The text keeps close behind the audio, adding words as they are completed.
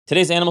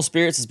Today's Animal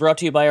Spirits is brought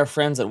to you by our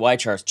friends at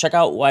YCharts. Check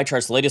out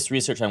YCharts' latest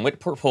research on which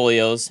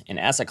portfolios and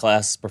asset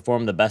classes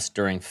perform the best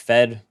during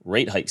Fed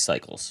rate hike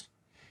cycles.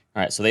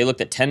 All right, so they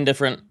looked at 10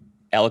 different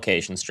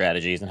allocation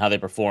strategies and how they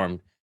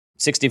performed.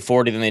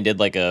 60-40, then they did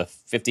like a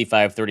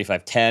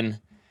 55-35-10,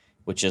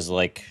 which is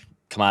like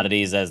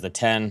commodities as the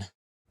 10.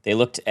 They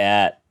looked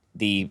at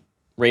the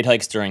rate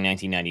hikes during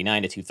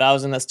 1999 to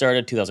 2000 that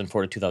started,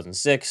 2004 to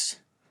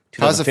 2006,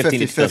 2015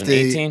 to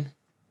 2018.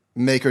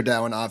 Maker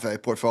Dow and Ave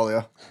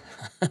portfolio.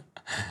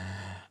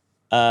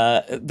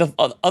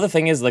 The other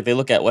thing is, like, they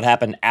look at what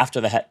happened after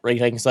the rate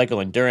hiking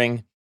cycle and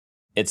during.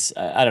 It's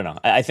I don't know.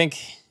 I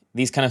think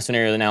these kind of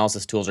scenario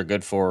analysis tools are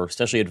good for,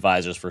 especially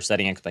advisors, for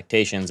setting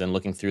expectations and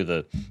looking through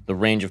the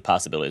range of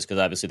possibilities, because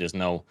obviously there's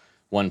no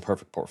one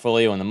perfect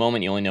portfolio in the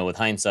moment. You only know with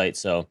hindsight.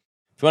 So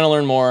if you want to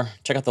learn more,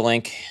 check out the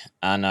link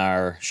on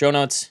our show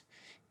notes.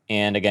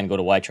 And again, go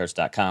to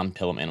ycharts.com.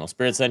 Tell them Animal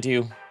Spirit sent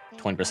you.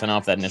 20%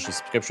 off that initial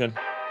subscription.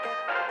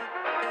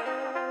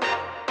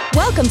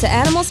 Welcome to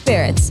Animal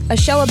Spirits, a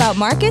show about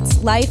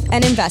markets, life,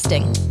 and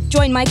investing.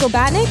 Join Michael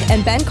Batnick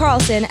and Ben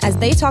Carlson as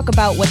they talk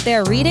about what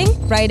they're reading,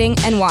 writing,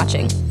 and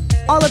watching.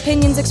 All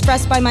opinions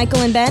expressed by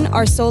Michael and Ben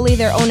are solely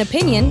their own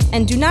opinion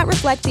and do not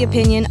reflect the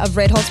opinion of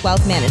Ritholtz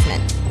Wealth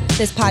Management.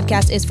 This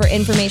podcast is for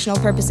informational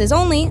purposes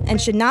only and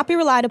should not be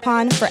relied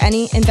upon for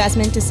any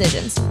investment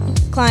decisions.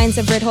 Clients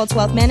of Ritholtz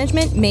Wealth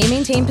Management may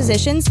maintain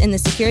positions in the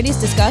securities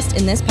discussed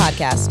in this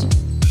podcast.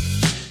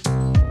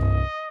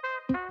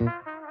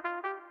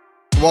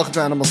 Welcome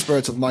to Animal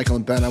Spirits with Michael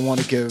and Ben. I want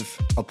to give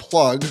a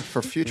plug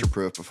for Future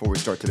Proof before we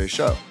start today's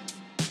show.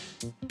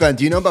 Ben,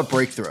 do you know about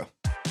Breakthrough?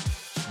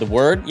 The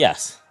word?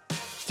 Yes. Do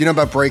you know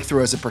about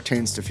Breakthrough as it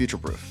pertains to Future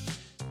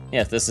Proof?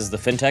 Yes, this is the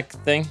fintech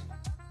thing?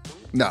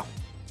 No.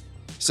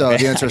 So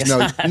the answer is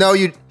no. No,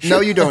 you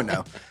don't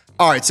know.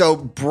 All right, so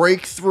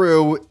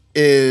Breakthrough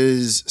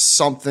is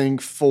something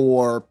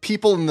for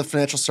people in the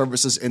financial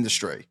services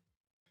industry.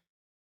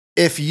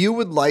 If you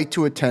would like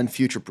to attend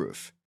Future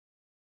Proof,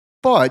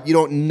 but you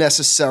don't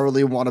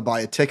necessarily want to buy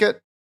a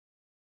ticket,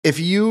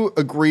 if you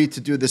agree to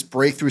do this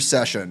breakthrough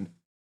session,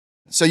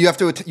 so you have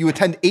to you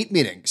attend 8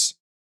 meetings,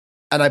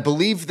 and I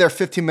believe they're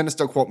 15 minutes,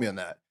 don't quote me on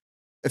that.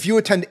 If you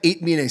attend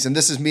 8 meetings, and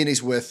this is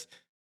meetings with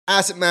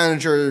asset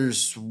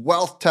managers,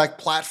 wealth tech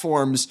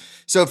platforms,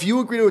 so if you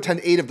agree to attend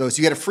 8 of those,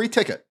 you get a free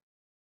ticket.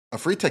 A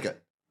free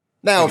ticket.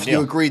 Now, if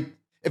you agree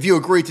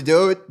to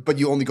do it, but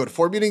you only go to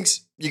 4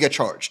 meetings, you get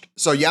charged.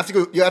 So you have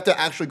to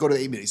actually go to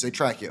 8 meetings. They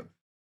track you.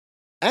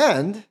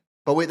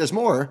 But wait, there's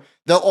more.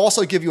 They'll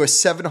also give you a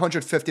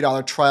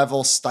 $750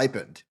 travel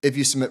stipend if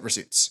you submit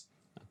receipts.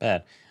 Not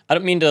bad. I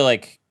don't mean to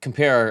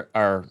compare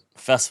our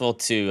festival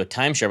to a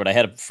timeshare, but I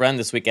had a friend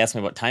this week ask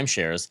me about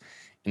timeshares,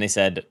 and they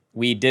said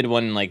we did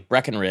one in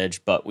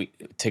Breckenridge, but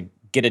to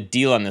get a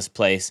deal on this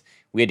place,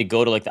 we had to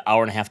go to the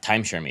hour-and-a-half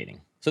timeshare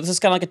meeting. So this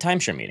is kind of like a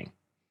timeshare meeting.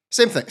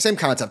 Same thing, same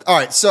concept. All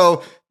right,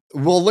 so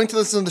we'll link to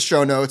this in the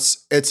show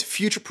notes. It's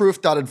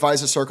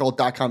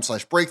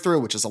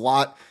futureproof.advisorcircle.com/breakthrough, which is a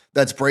lot.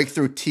 That's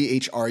Breakthrough,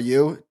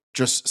 THRU.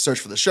 Just search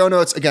for the show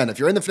notes. Again, if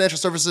you're in the financial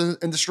services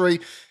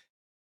industry,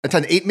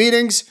 attend 8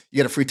 meetings, you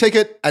get a free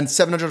ticket, and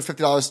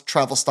 $750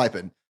 travel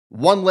stipend.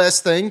 One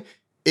last thing.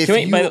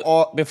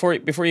 Before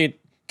you,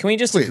 can we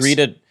just agree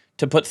to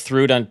put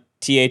through on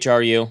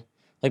THRU?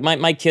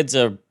 My kids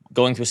are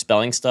going through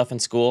spelling stuff in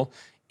school,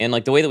 and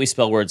the way that we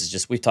spell words is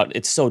just,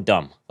 it's so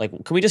dumb.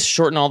 Can we just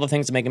shorten all the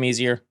things to make them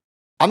easier?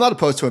 I'm not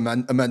opposed to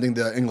amending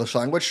the English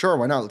language. Sure,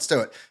 why not? Let's do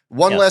it.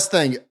 One last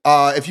thing.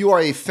 If you are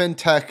a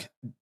fintech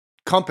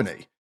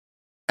company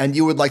and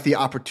you would like the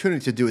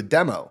opportunity to do a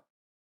demo,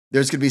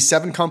 there's going to be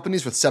 7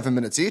 companies with 7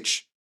 minutes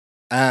each.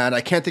 And I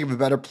can't think of a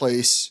better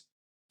place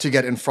to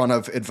get in front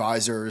of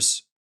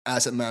advisors,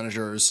 asset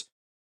managers,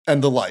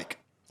 and the like.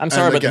 I'm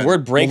sorry, but the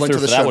word breakthrough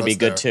for that would be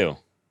good too.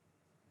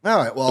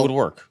 All right, well. It would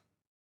work.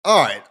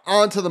 All right,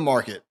 on to the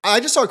market. I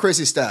just saw a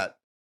crazy stat.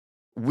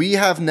 We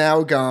have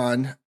now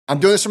gone... I'm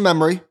doing this from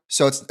memory,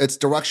 so it's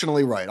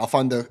directionally right. I'll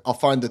find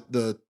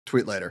the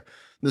tweet later.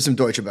 This is from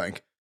Deutsche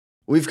Bank.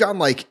 We've gone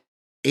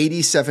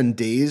 87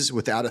 days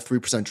without a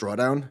 3%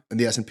 drawdown in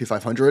the S&P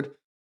 500.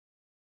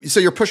 So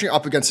you're pushing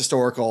up against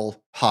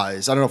historical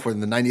highs. I don't know if we're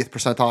in the 90th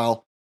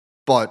percentile,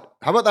 but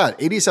how about that?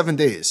 87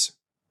 days.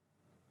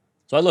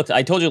 So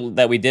I told you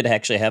that we did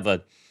actually have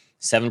a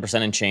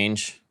 7% and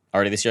change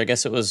already this year. I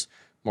guess it was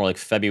more like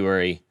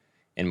February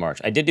and March.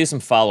 I did do some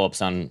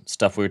follow-ups on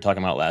stuff we were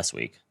talking about last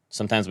week.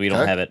 Sometimes we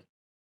don't have it.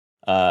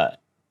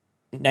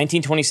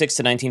 1926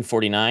 to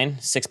 1949,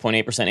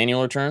 6.8%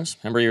 annual returns.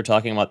 Remember you were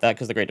talking about that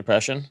because of the Great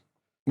Depression?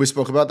 We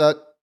spoke about that?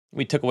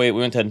 We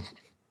went to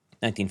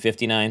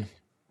 1959.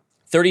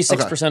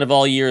 36% of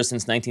all years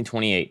since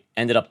 1928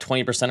 ended up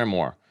 20% or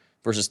more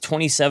versus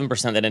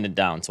 27% that ended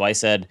down. So I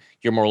said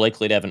you're more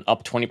likely to have an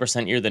up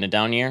 20% year than a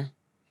down year.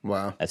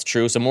 Wow. That's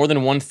true. So more than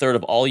 1/3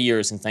 of all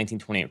years since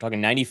 1928, we're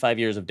talking 95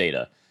 years of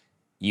data,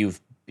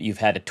 you've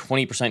had a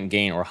 20%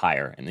 gain or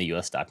higher in the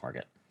U.S. stock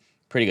market.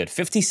 Pretty good.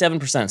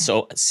 57%.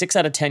 So 6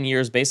 out of 10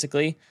 years,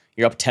 basically,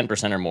 you're up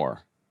 10% or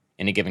more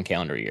in a given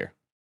calendar year.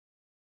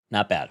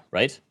 Not bad,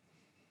 right?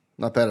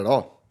 Not bad at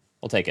all.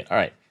 We'll take it. All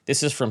right.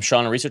 This is from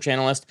Sean, a research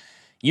analyst.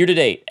 Year to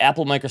date,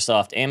 Apple,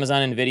 Microsoft,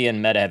 Amazon, Nvidia,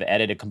 and Meta have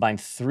added a combined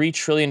 $3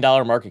 trillion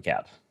market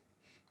cap.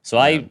 So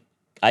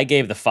I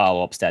gave the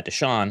follow-up stat to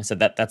Sean, said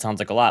that sounds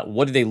like a lot.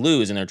 What did they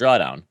lose in their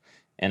drawdown?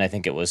 And I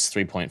think it was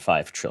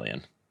 3.5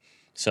 trillion.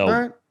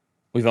 So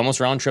we've almost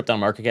round-tripped on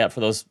market cap for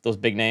those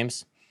big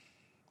names.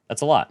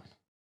 That's a lot.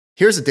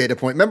 Here's a data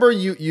point. Remember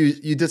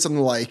you did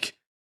something like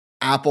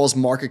Apple's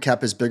market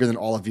cap is bigger than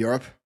all of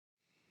Europe?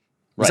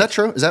 Is that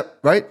true? Is that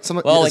right?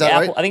 Well, is that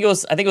Apple, right? I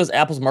think it was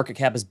Apple's market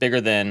cap is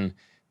bigger than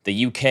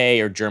the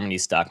UK or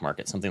Germany's stock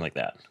market, something like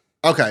that.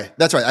 Okay,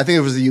 that's right. I think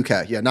it was the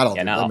UK. Yeah, not all.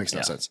 Yeah, that makes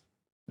no sense.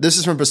 This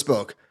is from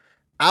Bespoke.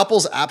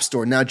 Apple's App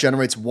Store now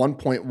generates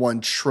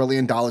 $1.1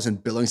 trillion in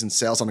billings and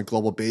sales on a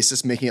global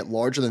basis, making it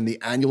larger than the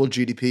annual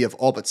GDP of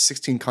all but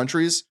 16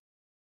 countries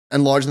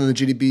and larger than the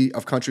GDP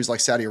of countries like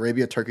Saudi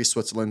Arabia, Turkey,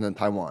 Switzerland, and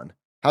Taiwan.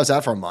 How's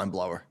that for a mind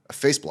blower? A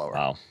face blower.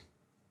 Wow.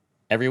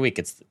 Every week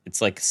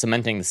it's like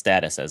cementing the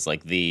status as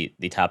like the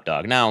top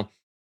dog. Now,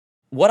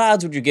 what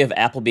odds would you give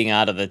Apple being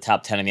out of the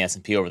top 10 in the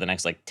S&P over the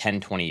next like 10,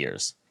 20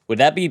 years? Would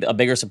that be a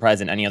bigger surprise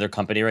than any other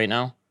company right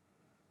now?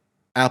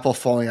 Apple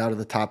falling out of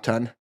the top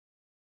 10?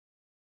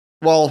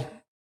 Well,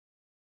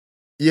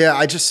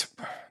 yeah,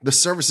 the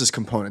services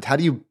component. How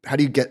do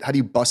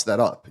you bust that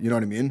up? You know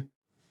what I mean?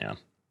 Yeah.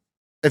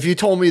 If you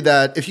told me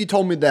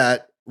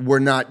that we're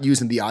not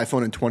using the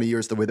iPhone in 20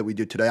 years the way that we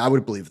do today, I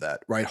would believe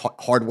that, right?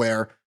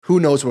 Hardware, who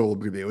knows what it will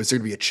be? Is there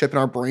going to be a chip in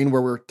our brain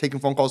where we're taking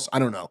phone calls? I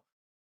don't know.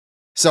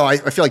 So I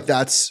feel like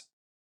that's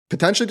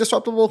potentially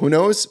disruptible. Who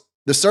knows?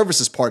 The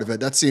services part of it,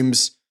 that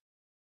seems,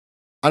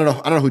 I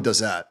don't know who does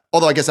that.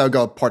 Although I guess I would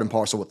go part and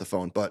parcel with the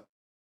phone. But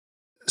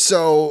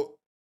so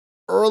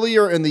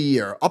earlier in the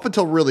year, up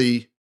until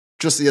really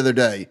just the other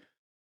day,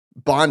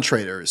 bond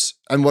traders,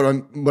 and what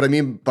I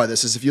mean by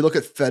this is if you look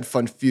at Fed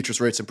fund futures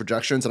rates and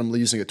projections, and I'm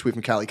using a tweet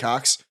from Callie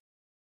Cox,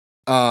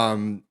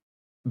 bond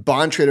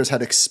traders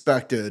had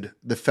expected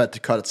the Fed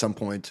to cut at some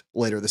point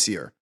later this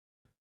year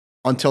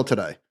until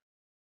today.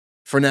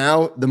 For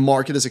now, the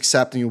market is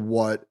accepting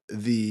what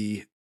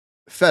the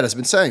Fed has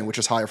been saying, which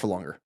is higher for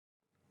longer.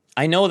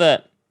 I know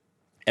that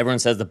everyone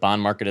says the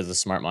bond market is the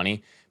smart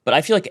money, but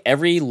I feel like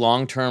every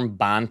long-term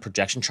bond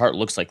projection chart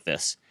looks like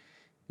this.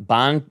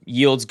 Bond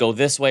yields go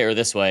this way or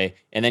this way,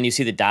 and then you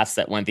see the dots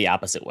that went the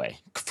opposite way.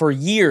 For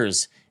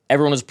years,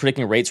 everyone was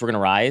predicting rates were going to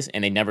rise,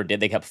 and they never did.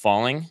 They kept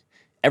falling.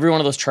 Every one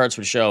of those charts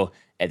would show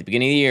at the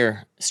beginning of the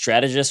year,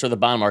 strategists or the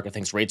bond market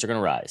thinks rates are going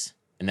to rise,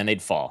 and then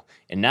they'd fall.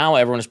 And now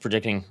everyone is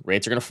predicting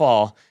rates are going to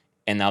fall,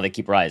 and now they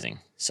keep rising.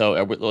 So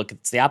look,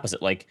 it's the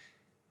opposite. Like,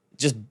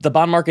 just the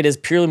bond market is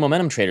purely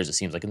momentum traders, it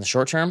seems like. In the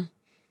short term,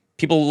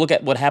 people look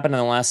at what happened in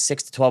the last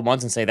 6 to 12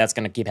 months and say that's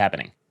going to keep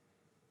happening.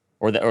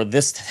 Or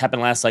this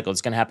happened last cycle,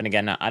 it's going to happen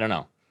again now. I don't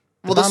know.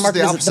 The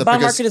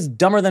bond market is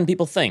dumber than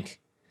people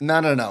think.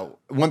 No.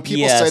 When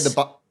people say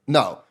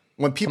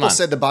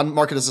the bond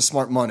market is a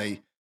smart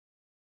money,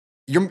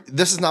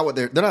 this is not what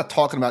they're not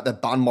talking about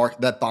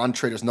that bond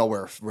traders know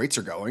where rates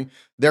are going.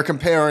 They're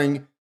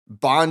comparing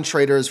bond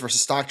traders versus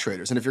stock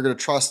traders. And if you're going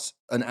to trust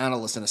an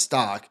analyst in a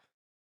stock,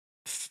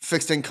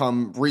 fixed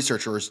income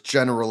researchers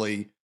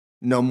generally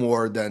know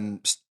more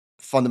than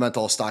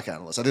fundamental stock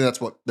analysts. I think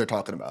that's what they're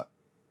talking about.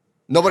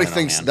 Nobody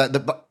thinks that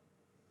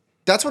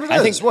that's what it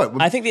is. When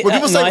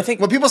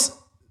people say,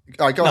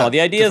 all right, go ahead.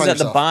 The idea is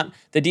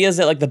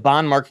that the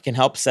bond market can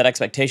help set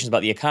expectations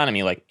about the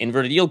economy, like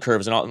inverted yield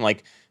curves and all, and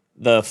like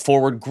the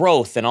forward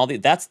growth and all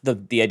that's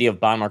the idea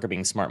of bond market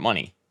being smart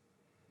money.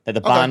 That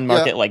the bond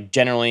market like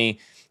generally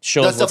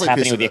shows what's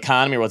happening with the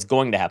economy or what's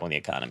going to happen with the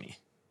economy.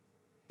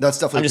 That's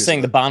definitely. I'm just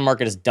saying the bond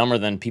market is dumber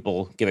than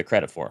people give it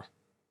credit for.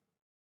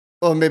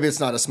 Well, maybe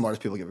it's not as smart as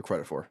people give it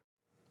credit for.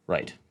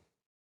 Right.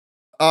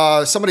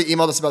 Somebody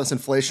emailed us about this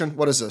inflation.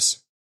 What is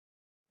this?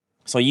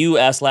 So you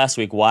asked last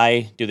week,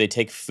 why do they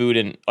take food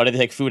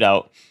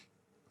out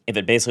if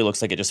it basically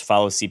looks like it just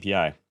follows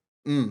CPI?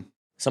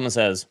 Someone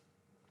says,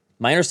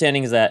 my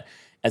understanding is that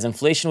as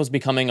inflation was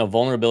becoming a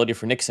vulnerability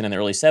for Nixon in the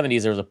early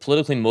 70s, there was a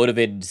politically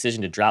motivated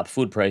decision to drop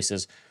food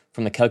prices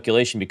from the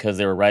calculation because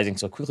they were rising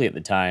so quickly at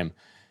the time.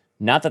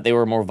 Not that they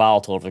were more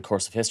volatile over the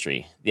course of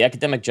history. The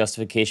academic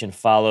justification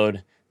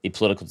followed the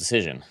political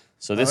decision.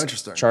 So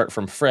this chart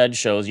from Fred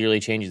shows yearly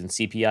changes in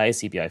CPI,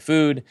 CPI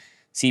food,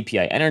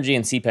 CPI energy,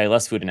 and CPI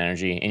less food and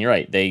energy. And you're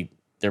right,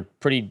 they're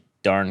pretty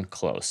darn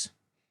close.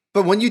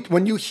 But when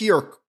you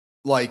hear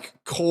like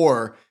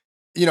core,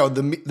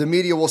 the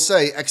media will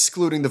say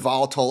excluding the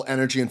volatile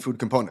energy and food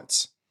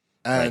components.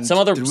 And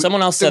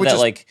someone else said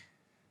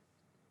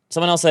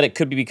it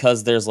could be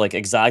because there's like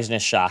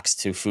exogenous shocks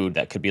to food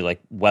that could be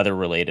like weather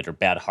related or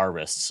bad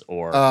harvests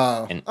or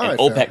and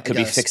OPEC could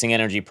be fixing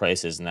energy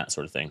prices and that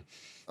sort of thing.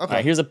 Okay.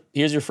 All right,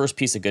 here's your first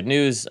piece of good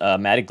news.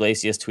 Matt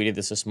Iglesias tweeted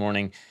this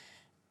morning.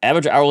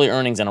 Average hourly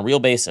earnings on a real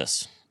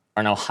basis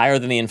are now higher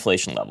than the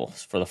inflation level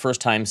for the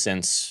first time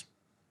since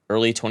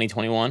early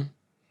 2021.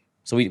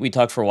 So we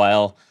talked for a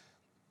while.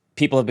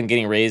 People have been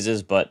getting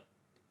raises, but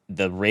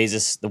the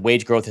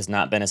wage growth has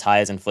not been as high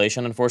as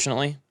inflation,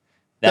 unfortunately.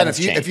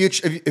 If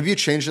you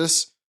change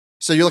this,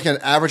 so you're looking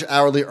at average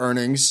hourly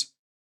earnings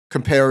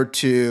compared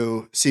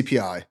to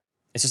CPI.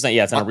 It's just not.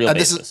 Yeah, it's on a real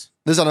basis.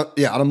 This is on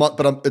a month,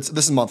 but this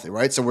is monthly,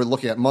 right? So we're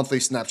looking at monthly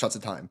snapshots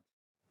of time,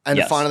 and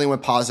it finally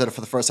went positive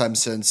for the first time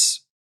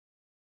since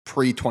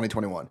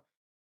pre-2021.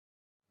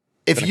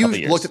 If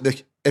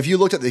you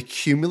looked at the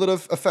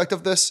cumulative effect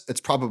of this, it's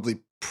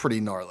probably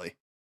pretty gnarly.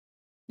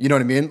 You know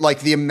what I mean?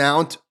 Like the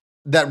amount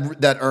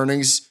that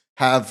earnings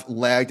have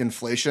lagged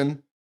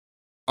inflation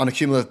on a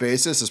cumulative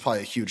basis is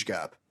probably a huge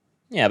gap.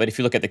 Yeah, but if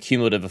you look at the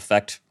cumulative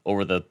effect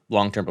over the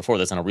long term before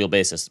this on a real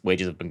basis,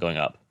 wages have been going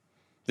up.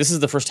 This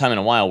is the first time in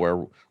a while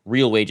where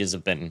real wages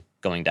have been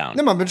going down.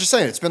 No, I'm just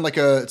saying it's been a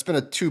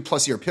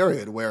 2+ year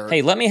period where.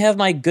 Hey, let me have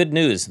my good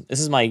news. This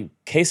is my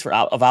case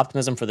of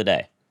optimism for the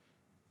day.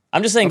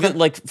 I'm just saying that,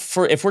 like,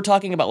 if we're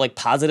talking about like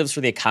positives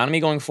for the economy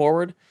going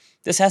forward,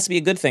 this has to be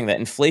a good thing that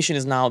inflation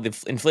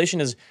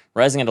is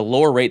rising at a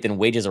lower rate than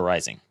wages are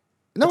rising.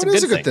 No, it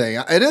is a good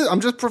thing. It is. I'm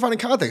just providing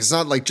context. It's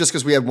not like just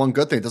because we had one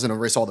good thing, it doesn't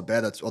erase all the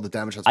bad. That's all the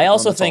damage. That's I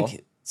also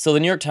think so. The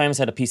New York Times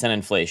had a piece on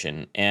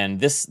inflation, and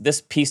this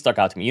piece stuck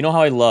out to me. You know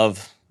how I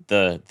love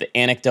the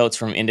anecdotes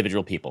from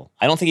individual people.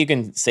 I don't think you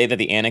can say that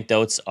the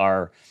anecdotes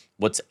are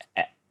what's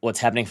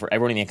happening for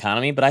everyone in the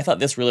economy, but I thought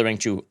this really rang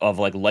true of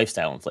like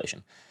lifestyle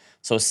inflation.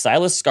 So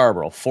Silas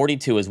Scarborough,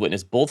 42, has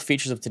witnessed both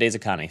features of today's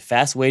economy: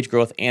 fast wage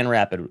growth and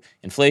rapid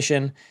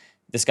inflation.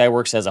 This guy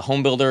works as a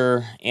home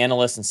builder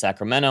analyst in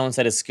Sacramento and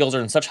said his skills are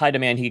in such high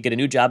demand he could get a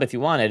new job if he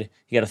wanted.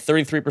 He got a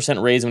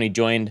 33% raise when he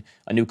joined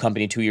a new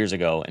company 2 years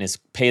ago, and his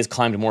pay has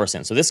climbed more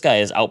since. So this guy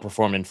has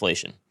outperformed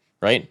inflation,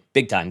 right?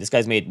 Big time. This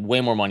guy's made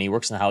way more money. He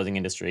works in the housing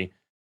industry.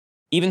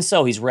 Even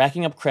so, he's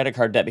racking up credit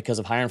card debt because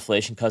of higher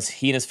inflation because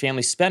he and his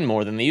family spend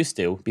more than they used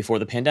to before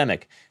the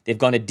pandemic. They've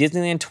gone to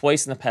Disneyland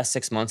twice in the past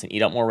 6 months and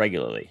eat out more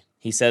regularly.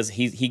 He says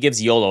he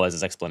gives YOLO as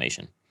his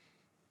explanation.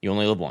 You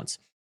only live once.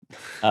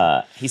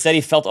 He said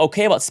he felt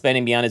okay about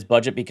spending beyond his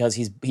budget because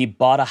he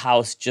bought a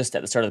house just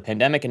at the start of the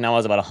pandemic and now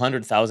has about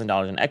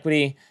 $100,000 in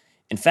equity.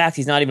 In fact,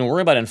 he's not even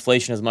worried about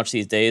inflation as much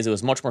these days. It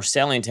was much more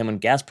salient to him when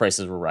gas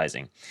prices were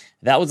rising.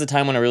 That was the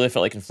time when I really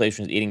felt like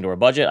inflation was eating into our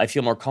budget. I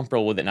feel more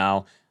comfortable with it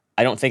now.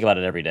 I don't think about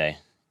it every day.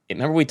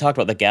 Remember we talked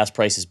about the gas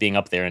prices being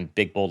up there in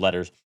big, bold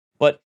letters.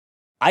 But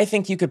I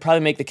think you could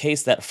probably make the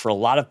case that for a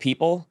lot of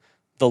people,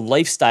 the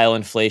lifestyle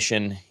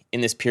inflation in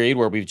this period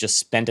where we've just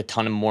spent a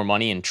ton of more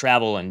money in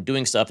travel and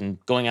doing stuff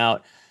and going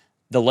out,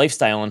 the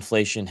lifestyle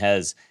inflation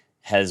has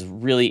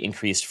really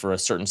increased for a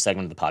certain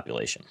segment of the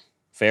population.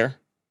 Fair?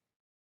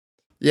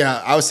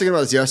 Yeah, I was thinking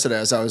about this yesterday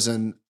as I was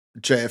in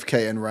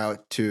JFK en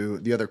route to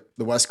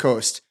the West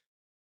Coast.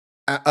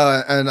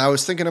 And I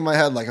was thinking in my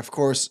head, like, of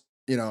course,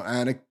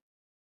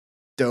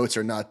 anecdotes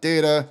are not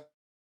data,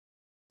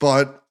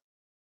 but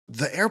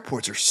the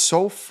airports are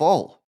so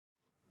full.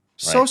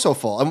 So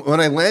full. When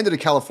I landed in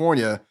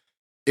California,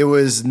 it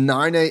was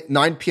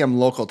 9 p.m.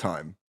 local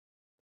time.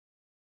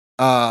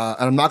 And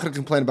I'm not going to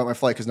complain about my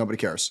flight because nobody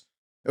cares.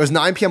 It was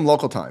 9 p.m.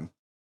 local time.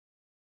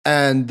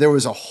 And there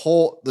was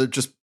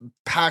just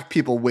packed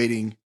people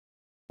waiting.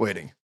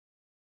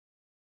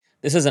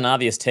 This is an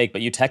obvious take,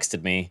 but you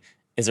texted me,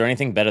 is there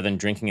anything better than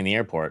drinking in the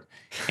airport?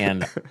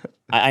 And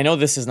I know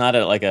this is not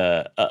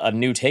a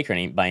new take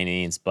by any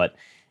means, but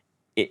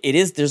it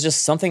is. There's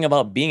just something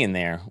about being in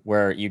there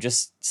where you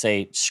just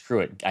say, screw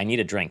it, I need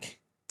a drink.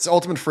 It's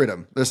ultimate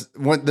freedom.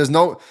 There's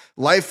no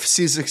life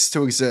ceases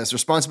to exist.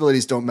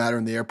 Responsibilities don't matter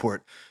in the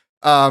airport.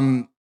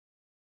 I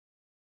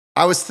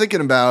was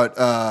thinking about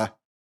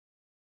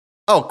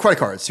credit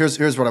cards.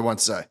 Here's what I want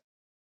to say.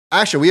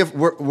 Actually,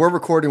 we're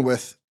recording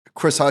with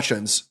Chris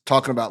Hutchins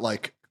talking about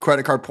like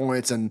credit card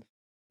points, and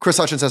Chris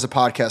Hutchins has a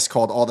podcast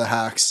called All the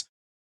Hacks,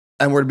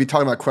 and we're going to be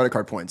talking about credit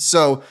card points.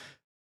 So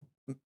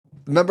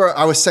remember,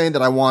 I was saying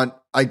that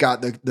I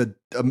got the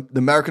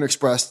American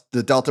Express,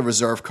 the Delta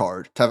Reserve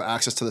card to have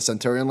access to the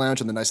Centurion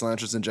Lounge and the nice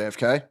lounges in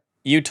JFK.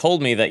 You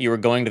told me that you were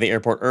going to the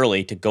airport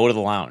early to go to the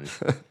lounge.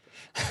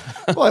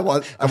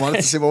 Well, I wanted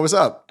to see what was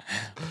up.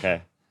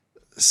 Okay.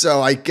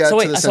 So I get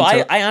to the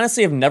Centurion. I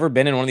honestly have never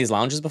been in one of these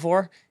lounges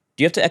before.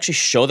 Do you have to actually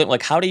show them?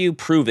 Like, how do you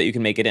prove that you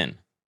can make it in?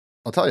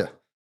 I'll tell you.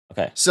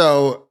 Okay.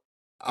 So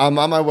I'm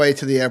on my way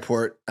to the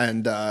airport,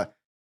 and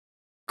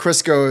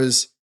Chris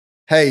goes,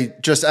 "Hey,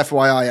 just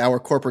FYI, our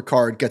corporate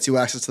card gets you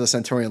access to the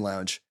Centurion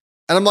Lounge."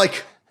 And I'm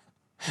like,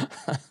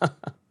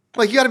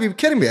 you got to be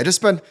kidding me. I just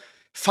spent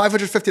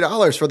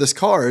 $550 for this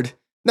card.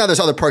 Now, there's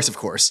other perks, of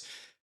course,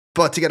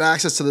 but to get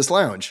access to this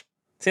lounge.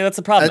 See, that's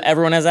the problem.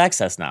 Everyone has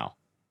access now.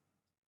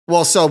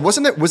 Well, so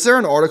was there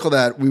an article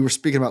that we were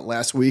speaking about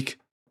last week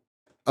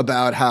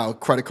about how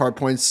credit card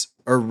points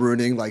are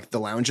ruining like the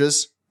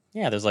lounges?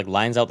 Yeah, there's like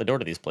lines out the door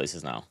to these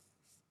places now.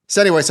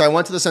 So anyway, I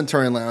went to the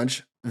Centurion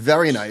Lounge.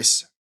 Very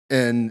nice.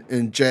 In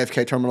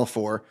JFK Terminal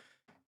 4.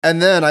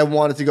 And then I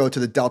wanted to go to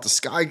the Delta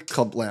Sky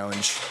Club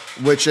Lounge,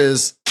 which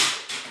has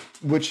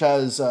you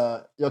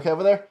okay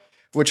over there?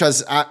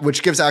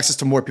 Which gives access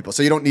to more people.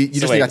 So you don't need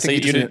you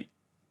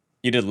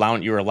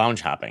were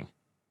lounge hopping.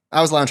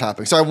 I was lounge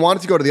hopping. So I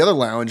wanted to go to the other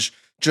lounge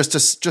just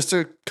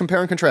to compare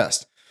and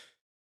contrast.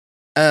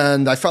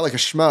 And I felt like a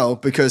schmo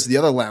because the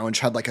other lounge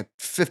had like a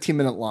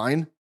 15-minute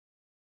line.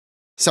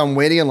 So I'm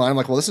waiting in line. I'm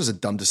like, well, this is a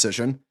dumb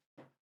decision.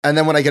 And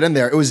then when I get in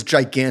there, it was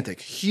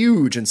gigantic,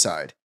 huge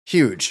inside,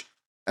 huge.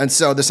 And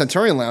so the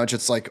Centurion Lounge,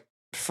 it's like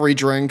free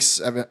drinks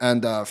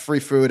and free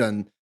food,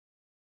 and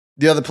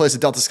the other place, the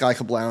Delta Sky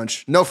Club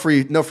Lounge, no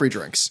free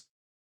drinks.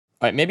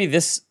 All right, maybe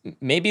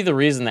the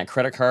reason that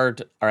credit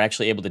card are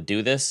actually able to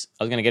do this,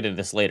 I was going to get into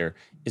this later,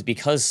 is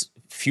because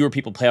fewer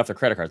people pay off their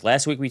credit cards.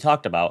 Last week we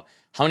talked about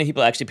how many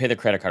people actually pay their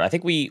credit card. I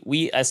think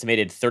we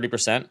estimated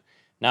 30%.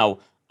 Now,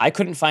 I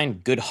couldn't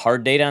find good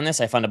hard data on this.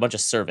 I found a bunch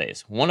of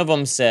surveys. One of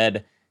them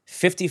said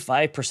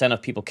 55%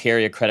 of people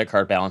carry a credit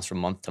card balance from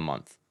month to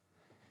month.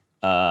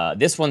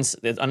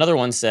 Another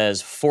one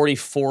says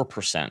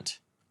 44%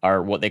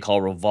 are what they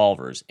call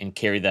revolvers and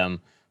carry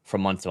them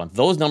from month to month.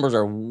 Those numbers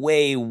are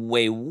way,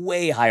 way,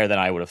 way higher than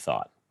I would have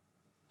thought.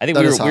 I think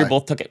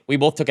we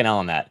both took an L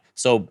on that.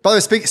 So, by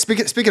the way,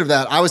 speaking of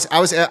that, I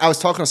was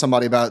talking to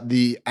somebody about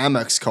the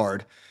Amex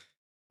card.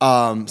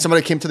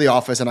 Somebody came to the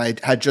office and I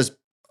had just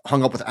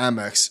hung up with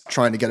Amex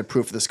trying to get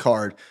approved for this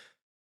card,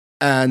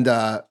 and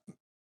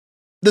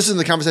this is in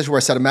the conversation where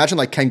I said, imagine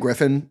like Ken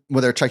Griffin,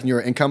 where they're checking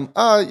your income.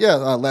 Last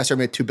year I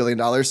made $2 billion.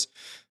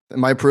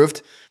 Am I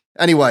approved?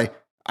 Anyway,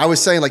 I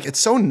was saying like it's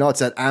so nuts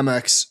that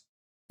Amex,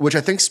 which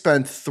I think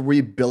spent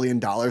 $3 billion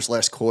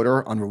last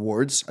quarter on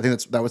rewards. I think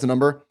that was the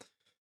number.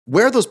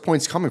 Where are those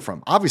points coming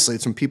from? Obviously,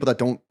 it's from people that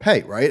don't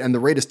pay, right? And the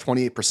rate is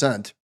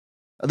 28%.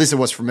 At least it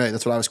was for me.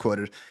 That's what I was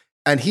quoted.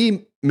 And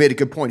he made a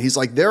good point. He's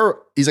like,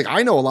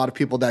 I know a lot of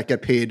people that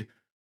get paid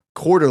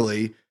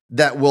quarterly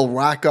that will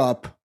rack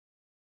up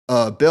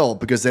a bill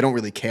because they don't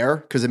really care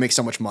because they make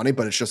so much money,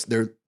 but it's just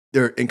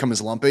their income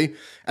is lumpy.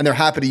 And they're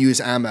happy to use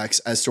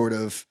Amex as sort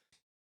of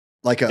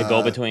like the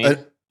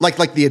go-between.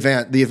 Like the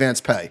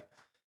advance pay.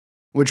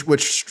 Which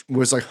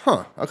was like,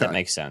 okay. That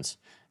makes sense.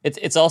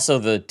 It's also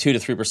the 2 to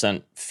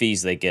 3%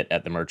 fees they get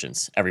at the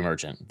merchants, every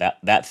merchant.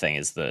 That thing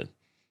is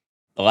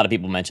a lot of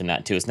people mention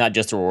that too. It's not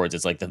just rewards.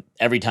 It's like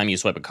every time you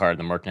swipe a card,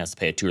 the merchant has to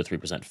pay a 2 or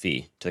 3%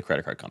 fee to the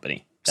credit card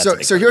company. So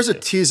here's a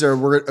teaser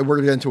we're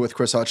gonna get into with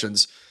Chris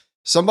Hutchins.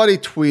 Somebody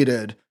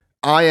tweeted,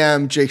 I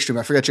am Jake Stream.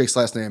 I forget Jake's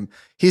last name.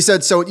 He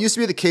said, so it used to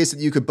be the case that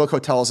you could book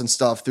hotels and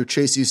stuff through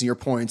Chase using your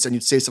points and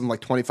you'd save something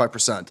like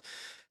 25%.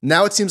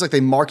 Now it seems like they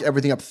mark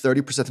everything up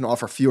 30% and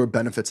offer fewer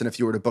benefits than if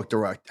you were to book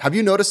direct. Have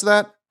you noticed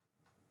that?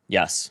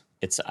 Yes.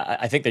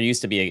 I think there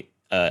used to be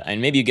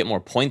and maybe you get more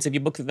points if you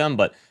book with them,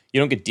 but you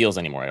don't get deals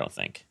anymore, I don't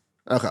think.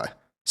 Okay.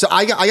 So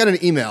I got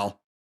an email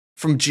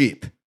from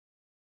Jeep.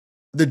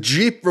 The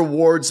Jeep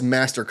Rewards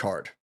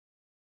MasterCard.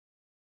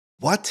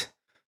 What?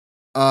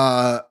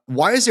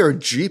 Why is there a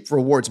Jeep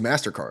Rewards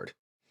MasterCard?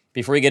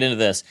 Before we get into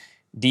this,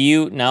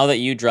 now that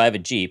you drive a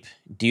Jeep,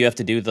 do you have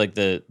to do like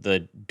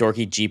the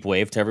dorky Jeep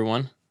wave to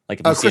everyone? Like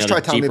if you see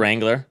another Jeep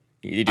Wrangler,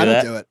 you do that?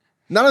 I don't do it.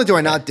 Not only do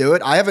I not do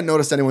it, I haven't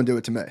noticed anyone do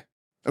it to me.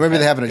 Or maybe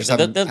they haven't. I just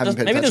haven't paid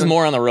attention. Maybe there's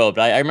more on the road,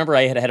 but I remember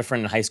I had a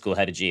friend in high school who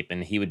had a Jeep,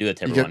 and he would do it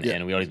to everyone,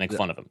 and we always make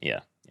fun of him.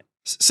 Yeah.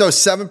 So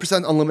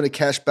 7% unlimited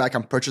cash back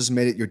on purchases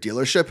made at your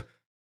dealership.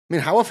 I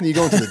mean, how often do you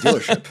go into the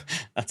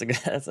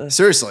dealership?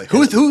 Seriously,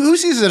 who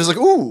sees it as like,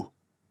 ooh?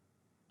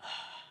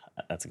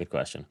 That's a good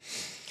question.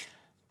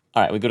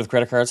 All right, we go to the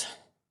credit cards?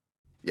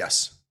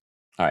 Yes.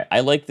 All right,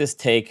 I like this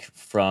take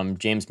from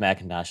James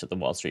McIntosh at the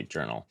Wall Street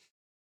Journal,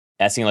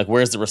 asking like,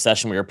 where's the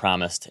recession we were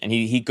promised? And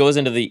he goes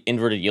into the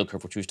inverted yield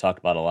curve, which we've talked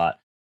about a lot.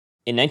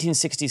 In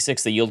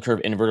 1966, the yield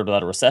curve inverted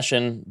without a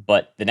recession,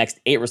 but the next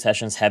 8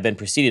 recessions have been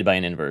preceded by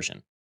an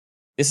inversion.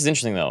 This is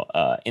interesting, though.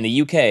 In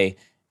the UK,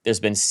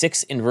 there's been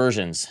 6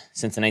 inversions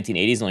since the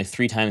 1980s, and only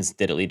 3 times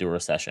did it lead to a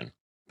recession.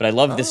 But I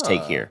love this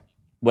take here.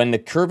 When the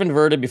curve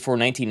inverted before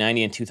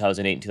 1990 and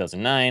 2008 and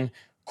 2009,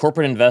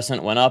 corporate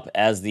investment went up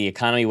as the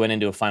economy went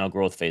into a final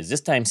growth phase.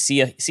 This time,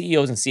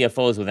 CEOs and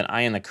CFOs with an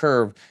eye on the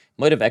curve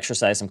might have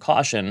exercised some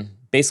caution,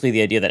 basically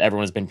the idea that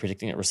everyone has been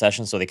predicting a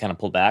recession, so they kind of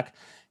pulled back,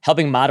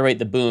 helping moderate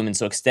the boom and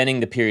so extending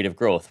the period of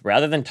growth.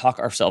 Rather than talk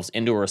ourselves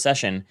into a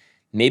recession,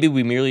 maybe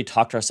we merely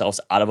talked ourselves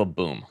out of a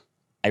boom.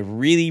 I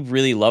really,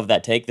 really love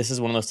that take. This is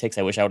one of those takes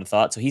I wish I would have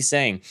thought. So he's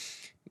saying,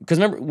 because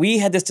remember, we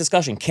had this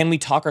discussion, can we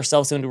talk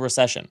ourselves into a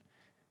recession?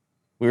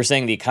 We were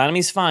saying the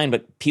economy's fine,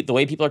 but the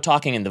way people are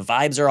talking and the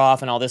vibes are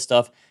off and all this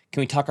stuff,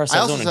 can we talk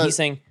ourselves into? And he's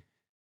saying,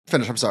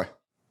 finish, I'm sorry.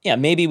 Yeah,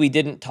 maybe we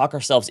didn't talk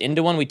ourselves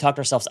into one. We talked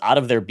ourselves out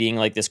of there being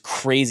like this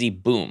crazy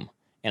boom.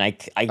 And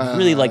I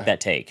really like that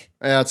take.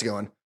 Yeah, that's a good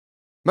one.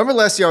 Remember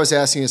last year I was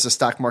asking, is the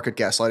stock market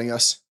gaslighting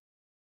us?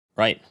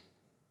 Right.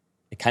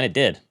 It kind of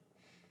did.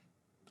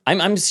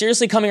 I'm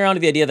seriously coming around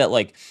to the idea that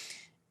like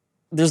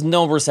there's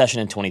no recession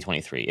in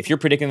 2023. If you're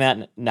predicting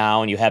that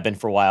now and you have been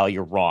for a while,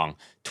 you're wrong.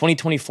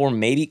 2024,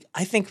 maybe.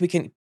 I think we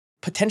can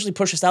potentially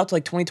push us out to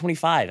like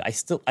 2025.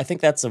 I think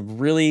that's a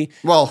really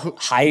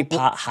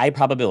high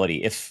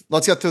probability. If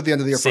let's get through the end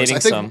of the year first.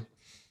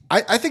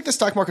 I think the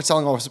stock market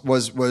selling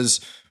was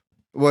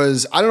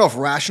I don't know if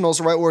rational is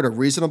the right word or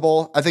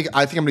reasonable. I think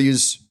I'm going to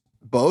use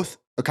both,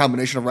 a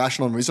combination of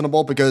rational and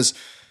reasonable, because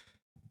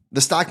the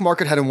stock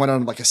market had went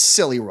on like a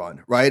silly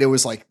run, right? It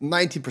was like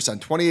 19%,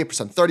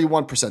 28%,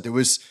 31%.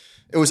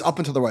 It was up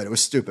and to the right. It was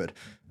stupid.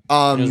 It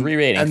was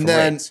re-rating. And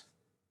then rates.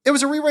 It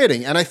was a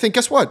re-rating. And I think,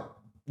 guess what?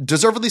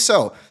 deservedly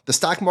so. The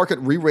stock market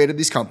re-rated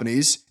these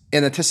companies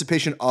in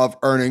anticipation of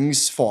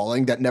earnings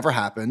falling that never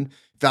happened,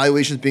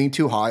 valuations being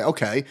too high.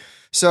 Okay.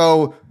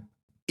 So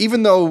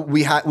even though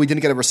we didn't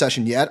get a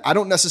recession yet, I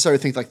don't necessarily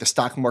think like the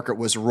stock market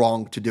was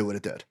wrong to do what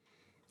it did.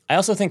 I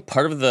also think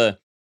part of the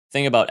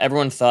thing about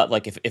everyone thought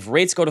like if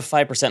rates go to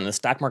 5% and the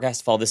stock market has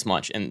to fall this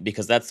much, and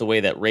because that's the way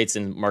that rates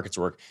and markets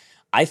work,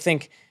 I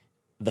think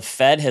the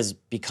Fed has,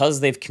 because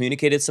they've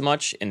communicated so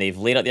much and they've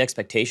laid out the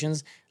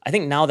expectations, I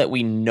think now that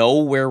we know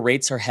where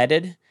rates are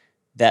headed,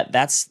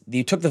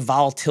 you took the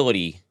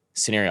volatility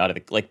scenario out of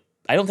it. Like,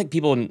 I don't think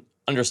people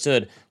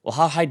understood, well,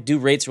 how high do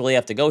rates really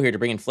have to go here to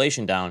bring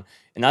inflation down?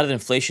 And now that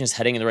inflation is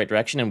heading in the right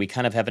direction and we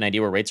kind of have an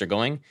idea where rates are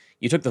going,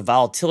 you took the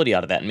volatility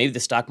out of that. And maybe the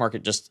stock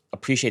market just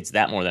appreciates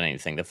that more than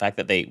anything. The fact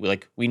that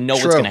we know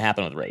what's going to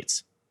happen with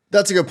rates.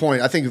 That's a good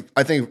point. I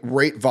think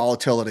rate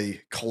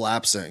volatility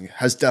collapsing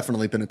has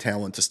definitely been a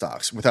tailwind to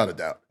stocks, without a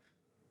doubt.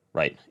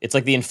 Right. It's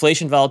like the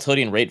inflation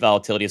volatility and rate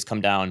volatility has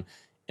come down,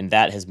 and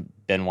that has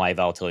been why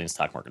volatility in the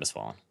stock market has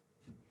fallen.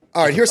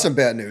 All right, here's some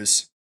bad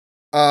news.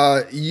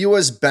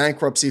 U.S.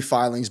 bankruptcy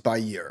filings by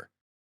year,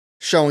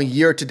 showing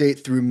year to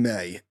date through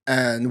May.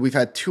 And we've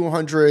had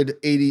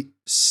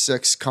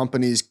 286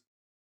 companies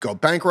go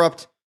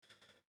bankrupt.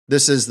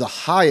 This is the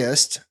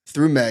highest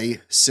through May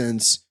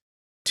since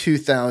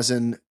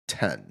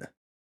 2010.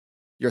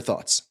 Your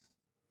thoughts?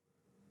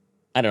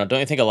 I don't know. Don't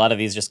you think a lot of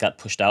these just got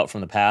pushed out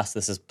from the past?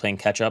 This is playing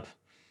catch up.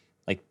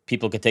 Like,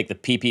 people could take the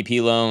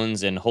PPP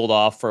loans and hold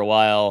off for a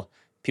while.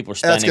 People are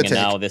spending, and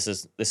now this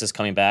is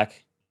coming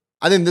back.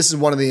 I think this is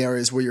one of the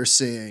areas where you're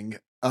seeing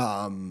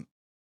liquidity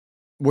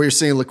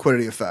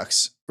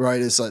effects,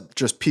 right? It's like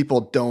just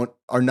people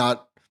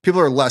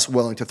are less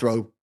willing to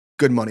throw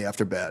good money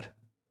after bad.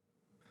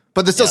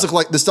 But this does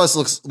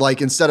look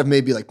like instead of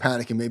maybe like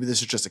panicking, maybe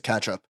this is just a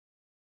catch up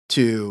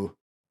to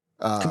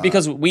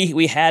because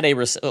we had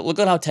look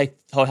at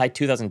how high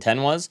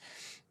 2010 was,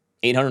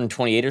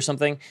 828 or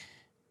something.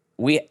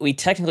 We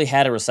technically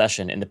had a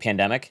recession in the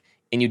pandemic,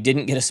 and you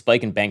didn't get a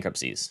spike in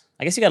bankruptcies.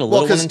 I guess you got a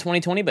little one in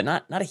 2020, but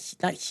not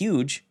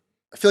huge.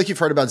 I feel like you've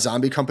heard about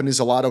zombie companies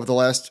a lot over the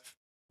last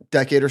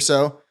decade or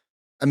so,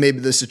 and maybe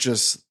this is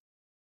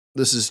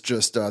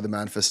just the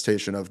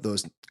manifestation of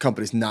those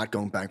companies not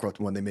going bankrupt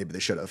when maybe they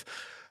should have.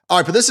 All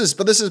right, but this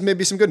is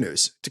maybe some good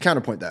news to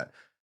counterpoint that.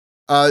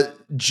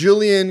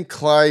 Julian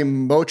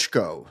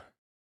Klimochko,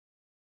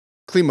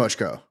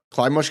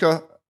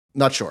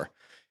 not sure.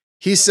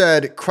 He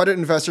said, credit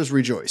investors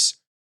rejoice.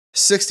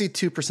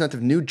 62%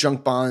 of new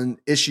junk bond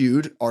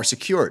issued are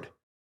secured,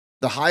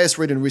 the highest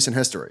rate in recent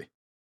history.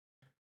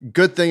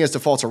 Good thing is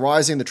defaults are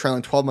rising. The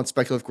trailing 12-month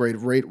speculative grade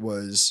rate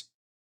was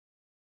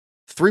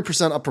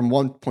 3%, up from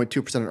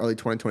 1.2% in early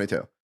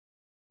 2022.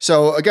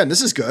 So again,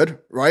 this is good,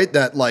 right?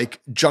 That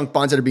like junk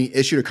bonds that are being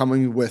issued are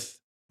coming with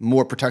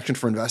more protection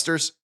for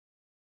investors.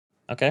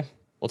 Okay,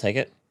 we'll take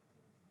it.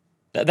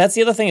 That's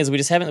the other thing is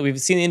we've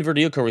seen the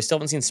inverted yield curve. We still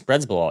haven't seen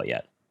spreads blow out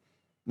yet.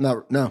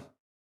 No.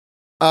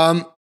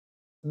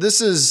 This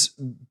has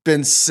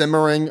been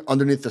simmering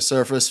underneath the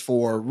surface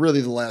for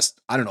really the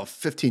last,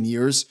 15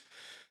 years.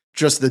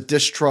 Just the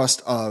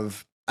distrust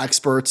of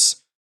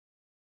experts,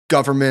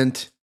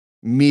 government,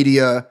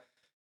 media.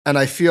 And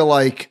I feel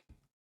like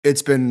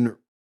it's been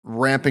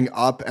ramping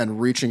up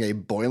and reaching a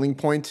boiling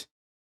point.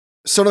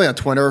 Certainly on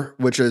Twitter,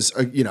 which is,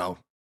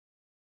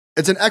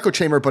 it's an echo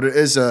chamber, but it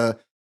is a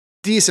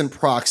decent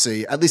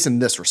proxy, at least in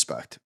this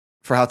respect,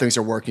 for how things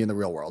are working in the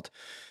real world.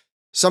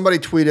 Somebody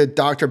tweeted,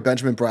 Dr.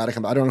 Benjamin Braddock,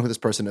 I don't know who this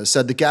person is,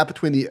 said the gap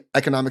between the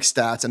economic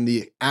stats and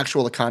the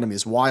actual economy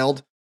is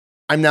wild.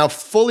 I'm now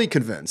fully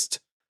convinced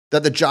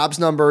that the jobs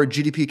number,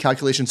 GDP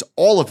calculations,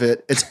 all of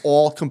it, it's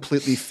all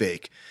completely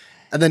fake.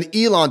 And then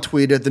Elon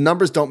tweeted, the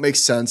numbers don't make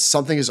sense.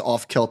 Something is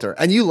off kilter.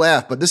 And you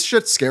laugh, but this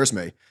shit scares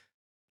me.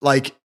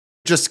 Like,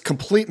 just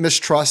complete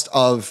mistrust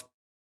of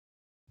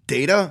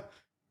data.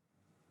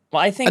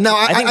 Well, I think on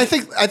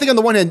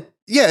the one hand,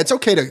 yeah, it's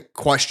okay to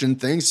question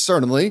things,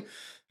 certainly.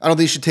 I don't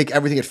think you should take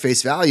everything at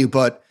face value,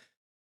 but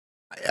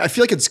I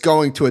feel like it's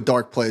going to a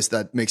dark place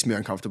that makes me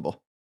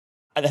uncomfortable.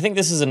 I think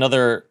this is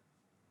another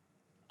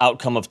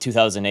outcome of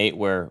 2008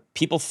 where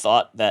people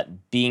thought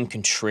that being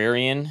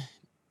contrarian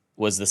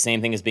was the same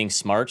thing as being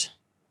smart.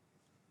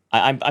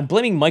 I'm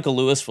blaming Michael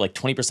Lewis for like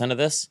 20% of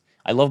this.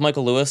 I love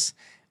Michael Lewis,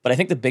 but I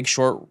think The Big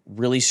Short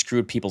really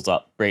screwed people's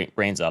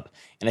brains up.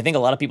 And I think a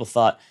lot of people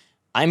thought,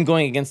 I'm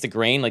going against the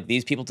grain like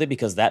these people did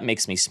because that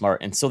makes me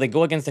smart. And so they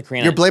go against the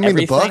grain. You're blaming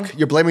the book?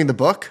 You're blaming the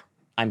book?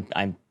 I'm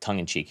tongue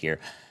in cheek here,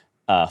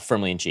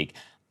 firmly in cheek.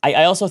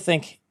 I also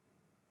think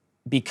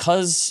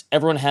because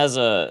everyone has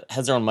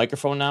their own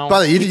microphone now.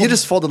 By the way, you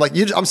just folded like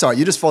I'm sorry,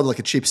 you just folded like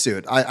a cheap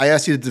suit. I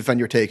asked you to defend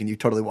your take and you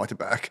totally walked it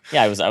back.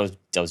 Yeah, I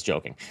was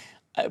joking.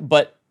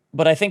 But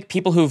I think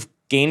people who've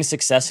gained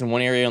success in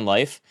one area in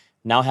life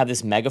now have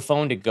this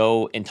megaphone to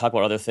go and talk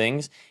about other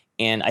things.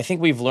 And I think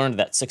we've learned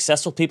that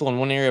successful people in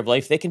one area of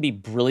life, they can be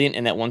brilliant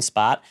in that one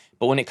spot.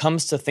 But when it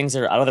comes to things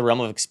that are out of the realm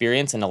of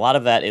experience, and a lot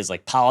of that is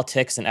like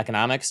politics and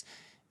economics,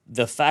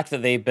 the fact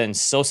that they've been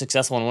so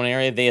successful in one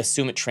area, they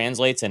assume it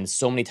translates, and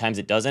so many times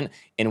it doesn't.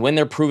 And when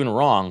they're proven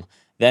wrong,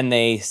 then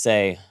they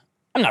say,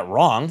 I'm not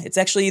wrong. It's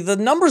actually the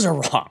numbers are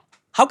wrong.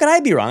 How can I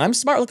be wrong? I'm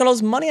smart. Look at all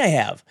this money I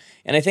have.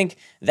 And I think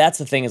that's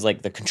the thing, is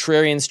like the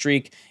contrarian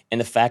streak and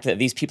the fact that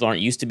these people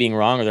aren't used to being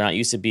wrong, or they're not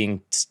used to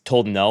being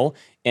told no.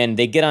 And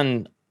they get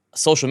on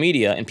social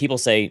media and people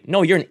say,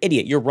 no, you're an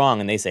idiot. You're wrong.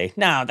 And they say,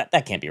 no,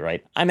 that can't be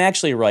right. I'm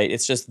actually right.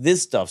 It's just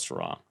this stuff's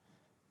wrong.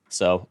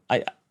 So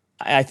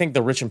I think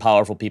the rich and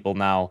powerful people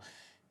now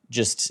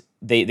just,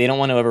 they don't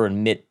want to ever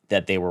admit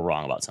that they were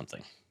wrong about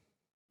something.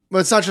 But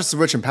it's not just the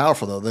rich and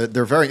powerful, though.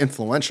 They're very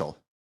influential.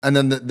 And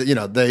then,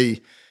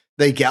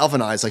 they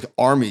galvanize like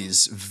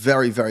armies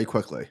very, very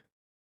quickly.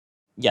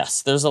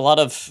 Yes, there's a lot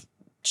of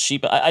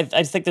sheep. I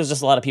think there's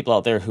just a lot of people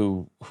out there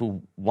who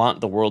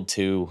want the world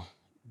to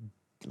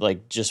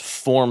like just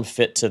form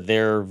fit to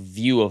their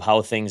view of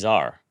how things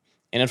are.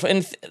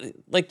 And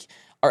like,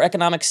 are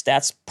economic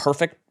stats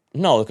perfect?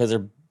 No, because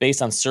they're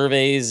based on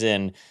surveys,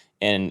 and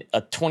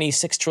a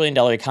 $26 trillion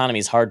economy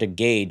is hard to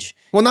gauge.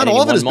 Well, not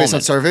all of it is based on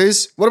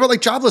surveys. What about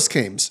like jobless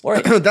claims?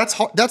 Right. That's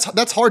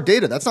hard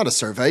data. That's not a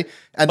survey,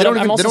 and they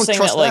don't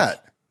trust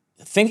that.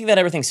 Thinking that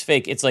everything's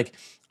fake, it's like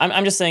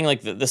I'm just saying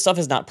like the stuff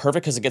is not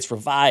perfect because it gets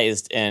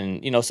revised,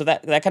 and so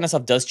that kind of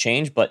stuff does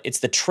change, but it's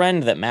the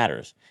trend that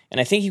matters.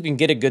 And I think you can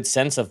get a good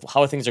sense of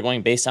how things are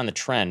going based on the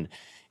trend.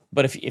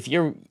 But if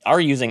you are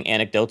using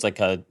anecdotes like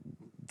the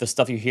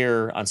stuff you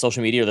hear on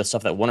social media, or the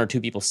stuff that one or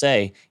two people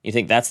say, you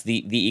think that's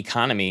the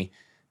economy,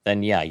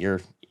 then yeah,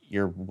 you're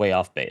way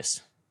off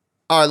base.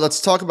 All right,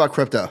 let's talk about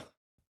crypto.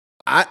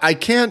 I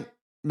can't.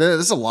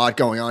 There's a lot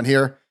going on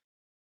here.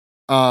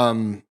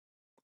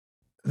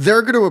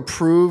 They're going to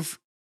approve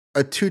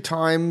a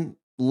 2-time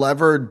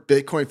levered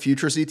Bitcoin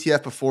futures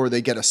ETF before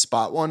they get a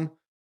spot one.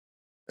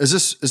 Is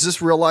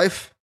this real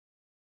life?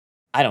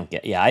 I don't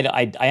get. Yeah,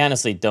 I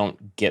honestly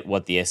don't get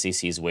what the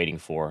SEC is waiting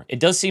for. It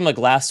does seem like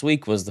last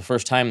week was the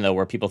first time though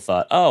where people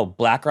thought, oh,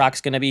 BlackRock's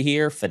going to be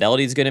here,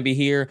 Fidelity's going to be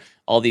here,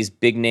 all these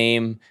big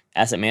name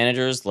asset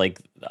managers.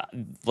 Like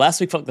last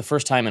week felt like the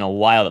first time in a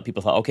while that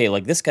people thought, okay,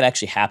 like this could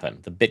actually happen.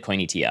 The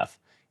Bitcoin ETF.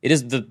 It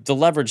is the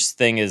leverage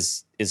thing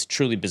is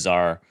truly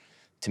bizarre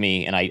to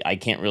me, and I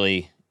can't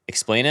really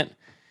explain it.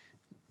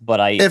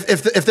 But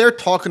if they're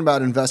talking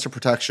about investor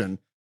protection,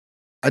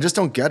 I just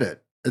don't get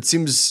it.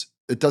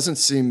 It doesn't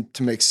seem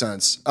to make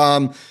sense.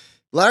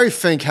 Larry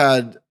Fink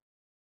had,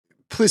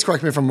 please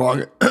correct me if I'm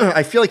wrong,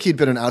 I feel like he'd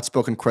been an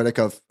outspoken critic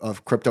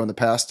of crypto in the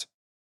past.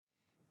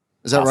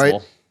 Is that possible.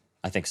 right?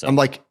 I think so. I'm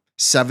like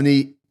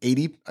 70,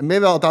 80.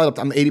 Maybe I'm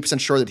 80%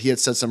 sure that he had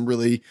said some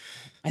really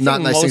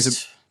not nice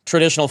things.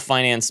 Traditional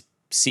finance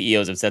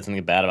CEOs have said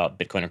something bad about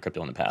Bitcoin or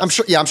crypto in the past. I'm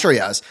sure he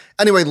has.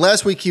 Anyway,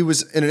 last week he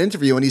was in an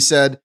interview and he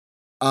said,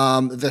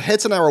 the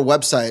hits on our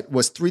website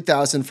was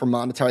 3,000 for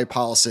monetary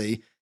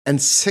policy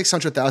and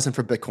 600,000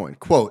 for Bitcoin.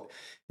 Quote,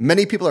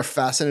 many people are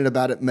fascinated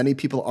about it. Many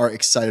people are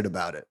excited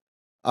about it.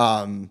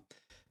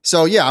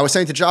 So yeah, I was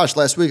saying to Josh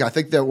last week, I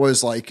think that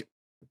was like,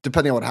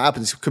 depending on what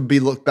happens, could be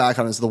looked back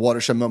on as the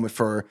watershed moment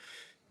for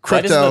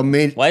crypto.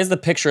 Why is the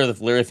picture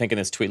of Larry Fink in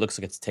this tweet looks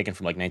like it's taken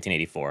from like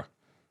 1984?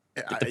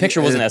 The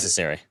picture wasn't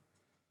necessary.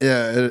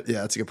 Yeah,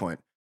 that's a good point.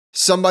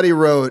 Somebody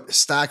wrote,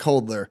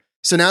 Stackholder.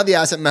 So now the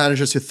asset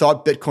managers who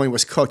thought Bitcoin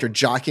was cooked are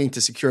jockeying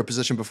to secure a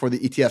position before the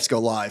ETFs go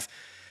live.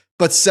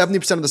 But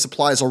 70% of the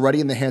supply is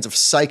already in the hands of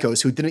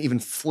psychos who didn't even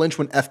flinch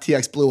when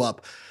FTX blew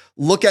up.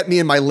 Look at me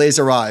in my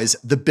laser eyes.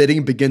 The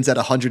bidding begins at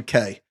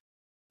 100K.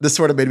 This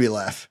sort of made me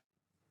laugh.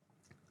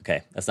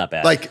 Okay, that's not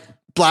bad. Like,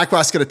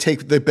 BlackRock's going to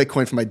take the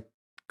Bitcoin from my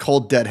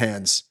cold, dead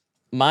hands.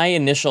 My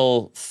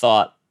initial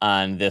thought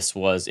on this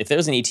was, if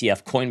there's an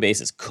ETF,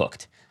 Coinbase is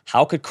cooked.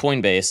 How could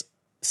Coinbase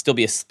still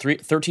be a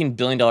 $13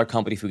 billion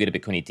company if we get a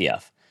Bitcoin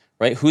ETF?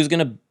 Right? Who's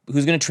gonna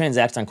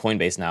transact on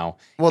Coinbase now?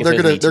 Well,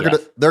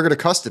 they're gonna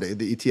custody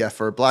the ETF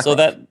for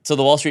BlackRock. So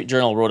the Wall Street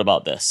Journal wrote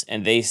about this,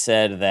 and they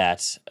said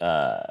that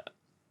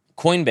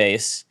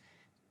Coinbase.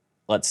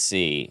 Let's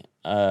see.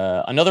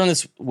 Another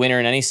winner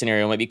in any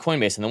scenario might be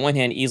Coinbase. On the one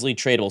hand, easily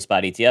tradable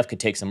spot ETF could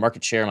take some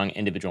market share among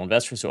individual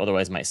investors who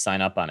otherwise might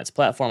sign up on its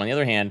platform. On the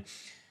other hand,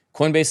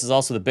 Coinbase is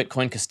also the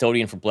Bitcoin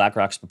custodian for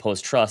BlackRock's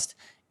proposed trust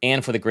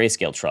and for the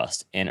Grayscale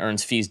Trust, and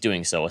earns fees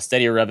doing so, a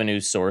steadier revenue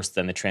source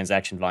than the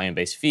transaction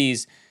volume-based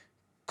fees.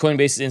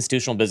 Coinbase's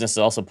institutional business is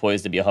also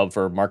poised to be a hub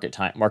for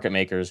market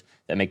makers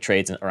that make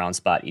trades around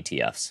spot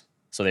ETFs.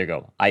 So there you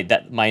go.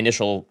 My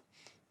initial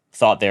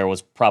thought there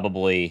was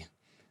probably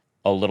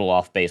a little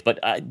off base, but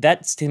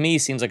that to me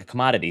seems like a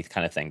commodity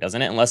kind of thing,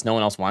 doesn't it? Unless no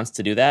one else wants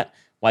to do that,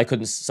 why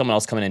couldn't someone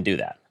else come in and do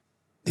that?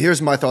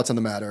 Here's my thoughts on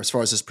the matter as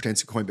far as this pertains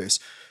to Coinbase.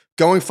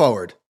 Going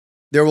forward,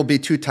 there will be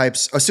two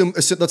types. Let's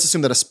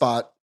assume that a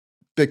spot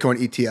Bitcoin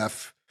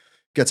ETF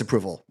gets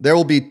approval. There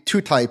will be two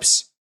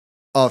types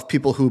of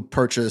people who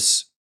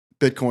purchase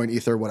Bitcoin,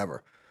 Ether,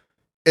 whatever.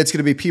 It's going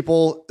to be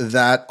people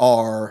that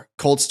are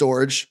cold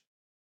storage,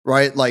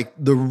 right? Like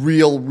the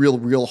real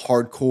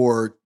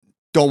hardcore,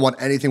 don't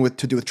want anything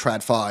to do with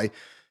TradFi.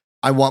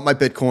 I want my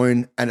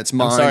Bitcoin and it's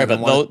mine. I'm sorry,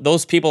 but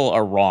those people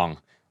are wrong.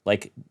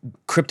 Like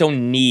crypto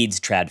needs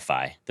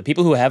TradFi. The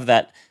people who have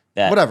that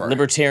Whatever.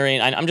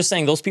 libertarian, I'm just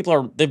saying those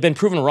people they've been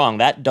proven wrong.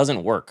 That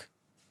doesn't work.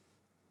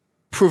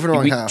 Proven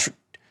wrong how?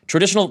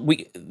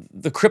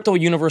 The crypto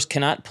universe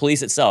cannot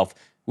police itself.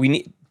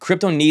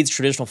 Crypto needs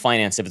traditional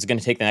finance if it's going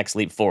to take the next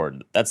leap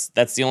forward. That's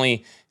the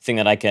only thing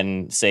that I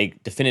can say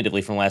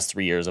definitively from the last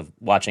 3 years of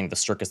watching the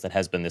circus that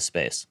has been this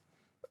space.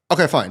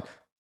 Okay, fine.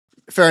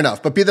 Fair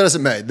enough. But be that as it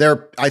may,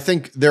 I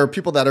think there are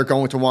people that are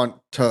going to want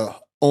to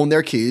own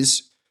their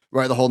keys,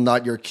 right? The whole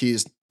not your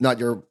keys, not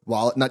your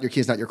wallet, not your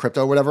keys, not your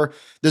crypto, whatever.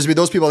 There's going to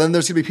be those people. Then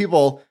there's going to be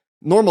people,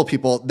 normal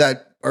people,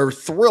 that are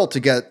thrilled to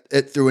get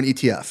it through an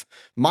ETF.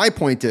 My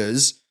point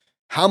is,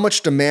 how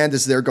much demand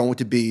is there going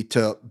to be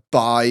to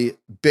buy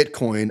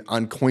Bitcoin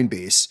on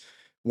Coinbase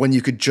when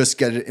you could just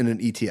get it in an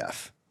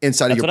ETF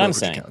inside of your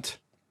brokerage account?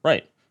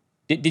 Right.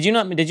 Did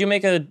you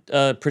make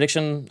a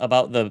prediction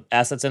about the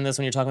assets in this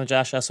when you're talking with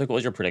Josh last week? What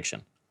was your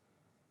prediction?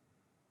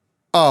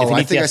 Oh,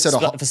 I think I said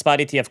if a spot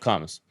ETF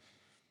comes.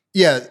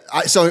 Yeah.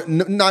 So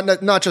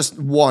not just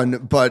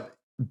one, but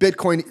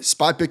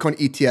spot Bitcoin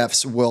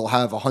ETFs will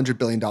have $100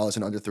 billion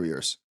in under 3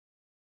 years.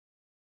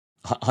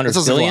 100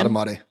 billion? billion? A lot of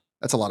money.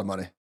 That's a lot of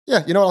money.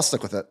 Yeah, you know what? I'll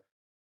stick with it.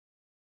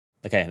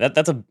 Okay,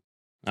 that's a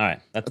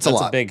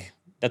lot.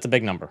 That's a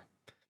big number.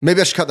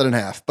 Maybe I should cut that in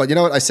half. But you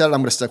know what? I said it. I'm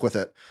going to stick with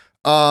it.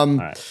 All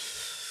right.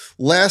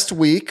 Last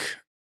week,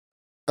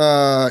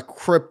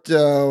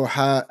 crypto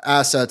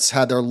assets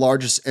had their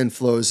largest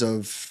inflows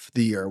of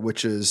the year,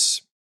 which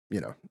is,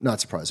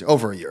 not surprising.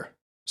 Over a year.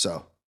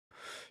 So,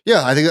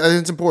 yeah, I think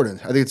it's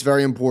important. I think it's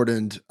very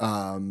important.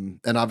 And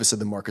obviously,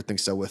 the market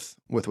thinks so with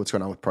what's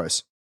going on with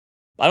price.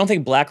 I don't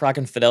think BlackRock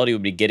and Fidelity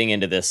would be getting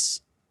into this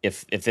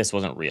if this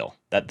wasn't real.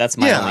 That's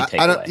my only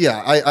takeaway.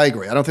 I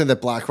agree. I don't think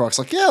that BlackRock's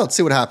like, let's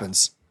see what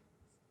happens.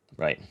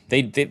 Right.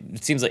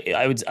 It seems like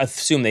I would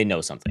assume they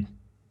know something.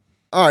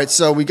 All right.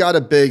 So we got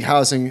a big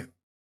housing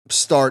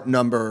start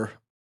number.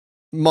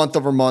 Month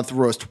over month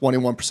rose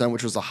 21%,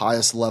 which was the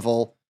highest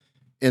level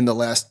in the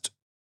last,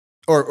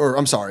 or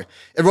I'm sorry,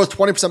 it rose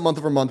 20% month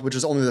over month, which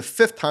is only the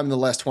fifth time in the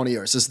last 20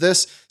 years.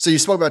 So you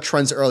spoke about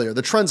trends earlier.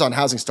 The trends on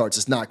housing starts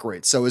is not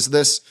great. So is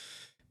this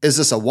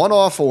a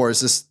one-off, or is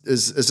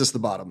this the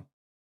bottom?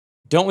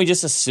 Don't we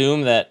just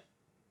assume that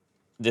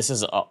this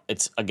is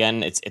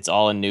it's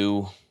all a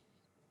new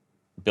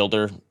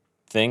builder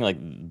thing?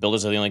 Like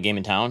builders are the only game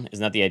in town.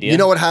 Isn't that the idea? You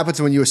know what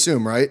happens when you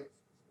assume, right?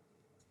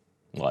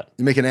 What?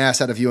 You make an ass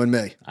out of you and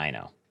me. I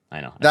know.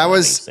 That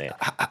was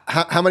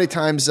how many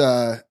times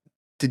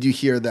did you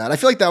hear that? I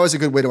feel like that was a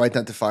good way to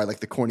identify like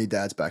the corny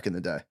dads back in the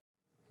day.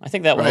 I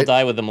think that one will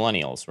die with the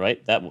millennials,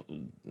 right?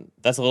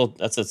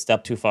 That's a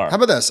step too far. How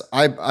about this?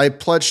 I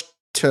pledged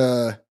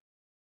to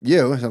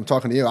you, as I'm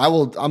talking to you,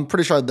 I'm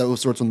pretty sure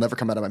those words will never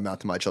come out of my mouth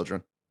to my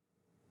children.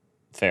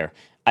 Fair.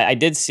 I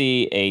did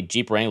see a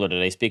Jeep Wrangler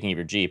today, speaking of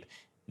your Jeep,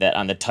 that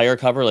on the tire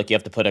cover, like you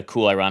have to put a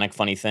cool, ironic,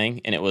 funny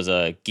thing, and it was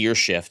a gear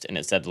shift, and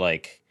it said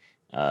like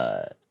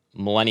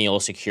millennial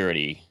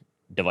security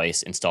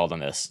device installed on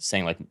this,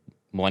 saying like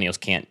millennials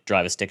can't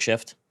drive a stick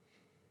shift.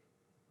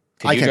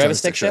 I can't drive a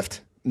stick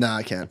shift. No,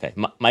 I can't. Okay.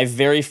 My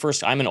very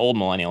first, I'm an old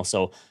millennial,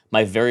 so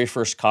my very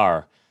first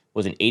car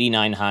was an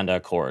 89 Honda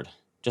Accord,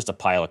 just a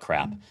pile of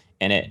crap.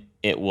 And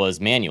it was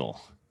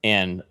manual.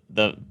 And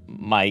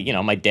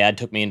my dad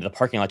took me into the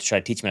parking lot to try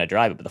to teach me how to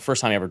drive it. But the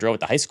first time I ever drove it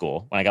to high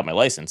school, when I got my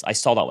license, I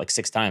stalled out like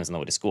 6 times on the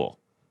way to school.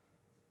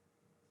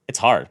 It's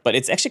hard, but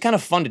it's actually kind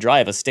of fun to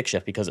drive a stick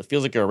shift because it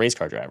feels like you're a race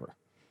car driver.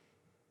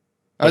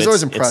 I was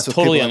always impressed with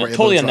people that were able to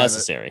totally drive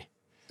unnecessary.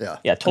 It.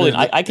 Yeah, totally.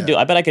 I could do.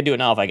 I bet I could do it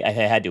now if I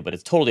had to, but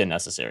it's totally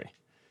unnecessary.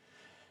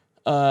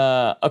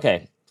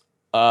 Okay.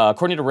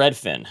 According to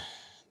Redfin,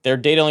 their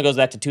data only goes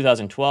back to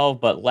 2012,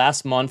 but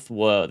last month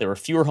there were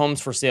fewer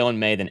homes for sale in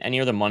May than any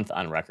other month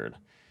on record.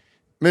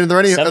 I mean,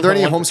 are there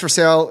any homes for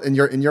sale in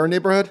your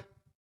neighborhood?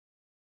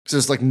 Because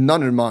there's like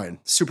none in mine.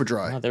 Super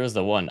dry. Oh, there was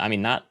the one. I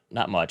mean, not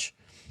much.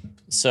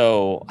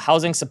 So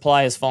housing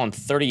supply has fallen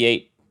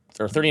 38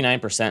 or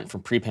 39%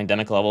 from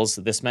pre-pandemic levels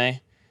this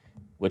May,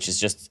 which is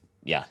just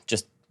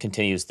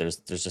continues. There's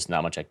just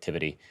not much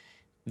activity.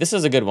 This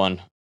is a good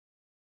one.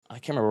 I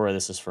can't remember where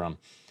this is from.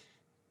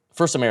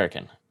 First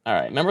American. All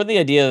right. Remember the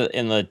idea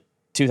in the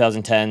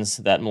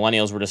 2010s that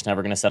millennials were just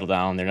never going to settle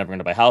down. They're never going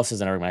to buy houses.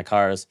 They're never going to buy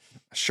cars.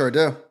 Sure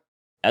do.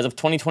 As of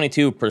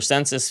 2022, per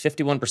census,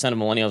 51% of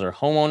millennials are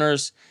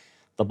homeowners.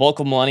 The bulk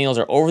of millennials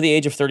are over the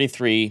age of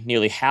 33.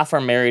 Nearly half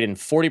are married, and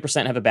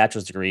 40% have a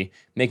bachelor's degree,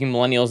 making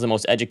millennials the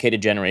most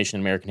educated generation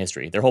in American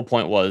history. Their whole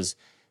point was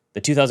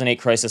the 2008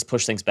 crisis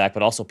pushed things back,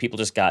 but also people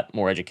just got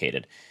more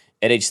educated.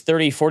 At age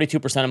 30, 42%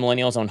 of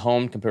millennials own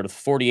home, compared with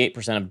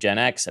 48% of Gen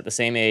X at the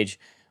same age.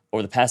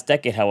 Over the past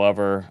decade,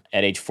 however,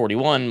 at age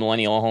 41,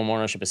 millennial home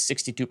ownership is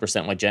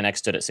 62%, while Gen X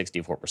stood at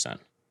 64%.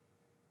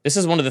 This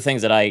is one of the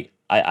things that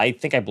I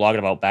think I blogged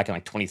about back in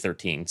like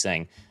 2013,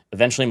 saying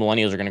eventually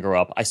millennials are going to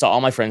grow up. I saw all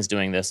my friends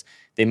doing this.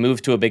 They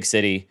moved to a big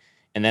city,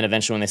 and then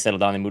eventually when they settled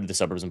down, they moved to the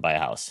suburbs and buy a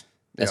house.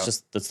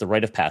 That's the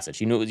rite of passage.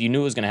 You knew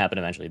it was going to happen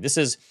eventually. This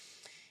is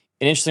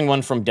an interesting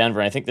one from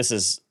Denver. I think this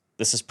is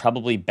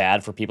probably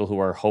bad for people who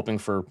are hoping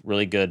for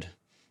really good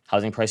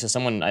housing prices.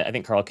 Someone, I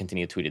think Carl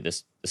Quintanilla tweeted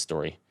this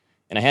story.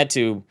 And I had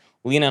to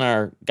lean on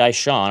our guy,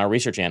 Sean, our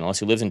research analyst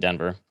who lives in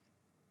Denver.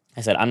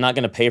 I said, I'm not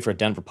going to pay for a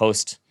Denver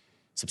Post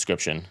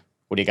subscription.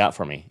 What do you got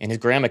for me? And his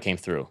grandma came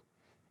through.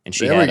 And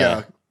she there had we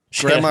go.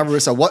 Grandma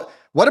Marissa.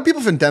 What are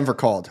people from Denver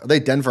called? Are they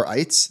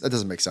Denverites? That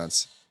doesn't make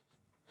sense.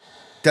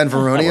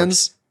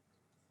 Denveronians?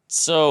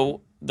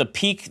 So the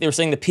peak, they were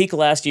saying the peak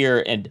last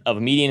year of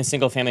a median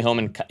single family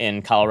home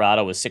in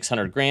Colorado was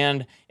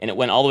 $600,000, and it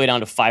went all the way down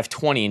to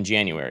 $520 in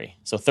January.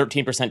 So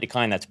 13%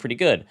 decline. That's pretty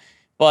good.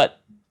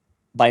 But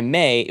by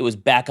May, it was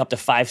back up to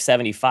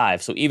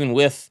 $575. So even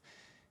with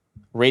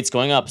rates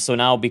going up, so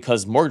now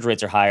because mortgage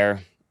rates are higher,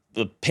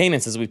 the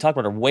payments, as we've talked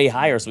about, are way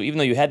higher. So even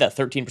though you had that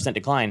 13%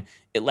 decline,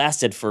 it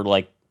lasted for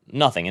like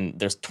nothing. And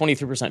there's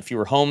 23%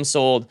 fewer homes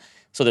sold.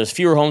 So there's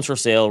fewer homes for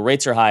sale,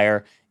 rates are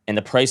higher, and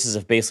the prices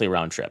have basically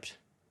round tripped.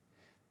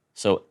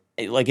 So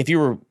like if you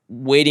were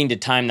waiting to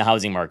time the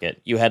housing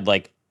market, you had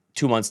like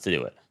 2 months to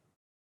do it.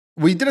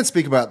 We didn't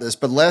speak about this,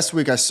 but last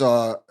week I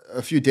saw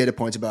a few data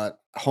points about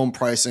home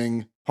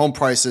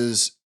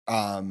prices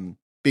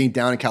being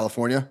down in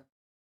California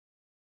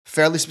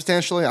fairly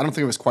substantially. I don't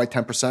think it was quite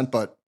 10%,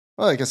 but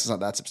well, I guess it's not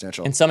that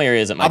substantial. In some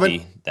areas, it might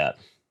be that.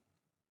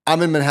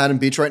 I'm in Manhattan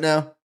Beach right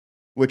now,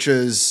 which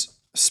is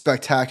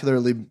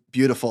spectacularly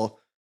beautiful.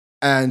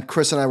 And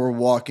Chris and I were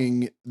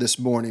walking this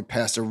morning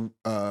past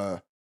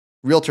a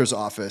realtor's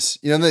office.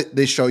 You know,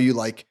 they show you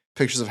like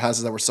pictures of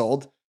houses that were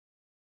sold.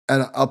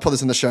 And I'll put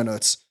this in the show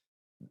notes.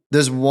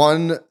 There's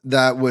one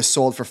that was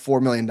sold for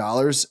 $4 million.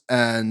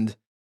 And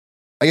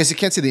I guess you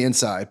can't see the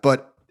inside,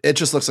 but it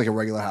just looks like a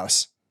regular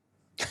house.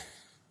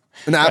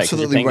 An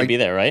absolutely to be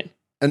there, right?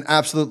 An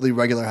absolutely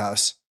regular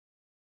house.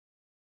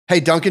 Hey,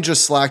 Duncan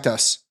just slacked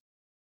us.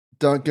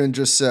 Duncan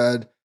just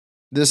said,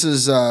 this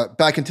is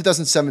back in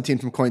 2017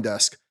 from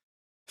CoinDesk.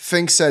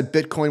 Fink said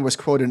Bitcoin was,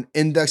 quote, an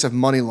index of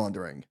money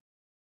laundering.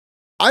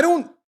 I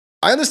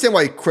understand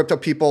why crypto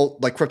people,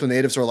 like crypto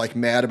natives, are like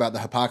mad about the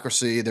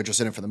hypocrisy. They're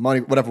just in it for the money,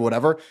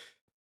 whatever.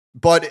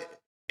 But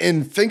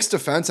in Fink's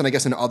defense, and I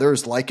guess in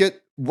others like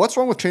it, what's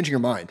wrong with changing your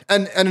mind?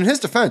 And in his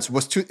defense, in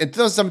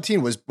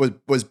 2017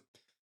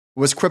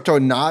 was crypto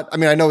not? I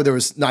mean, I know there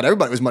was not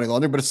everybody was money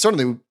laundering, but it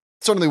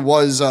certainly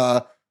was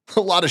a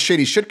lot of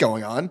shady shit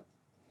going on.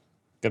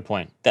 Good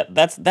point.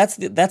 That's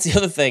the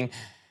other thing.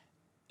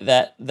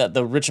 That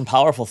the rich and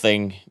powerful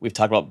thing we've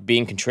talked about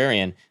being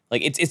contrarian.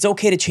 Like it's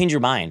okay to change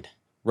your mind,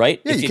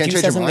 right? Yeah, you can't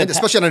change your mind,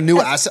 especially on a new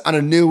asset, on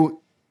a new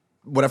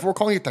whatever we're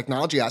calling it,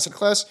 technology asset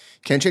class.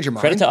 Can't change your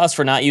mind. Credit to us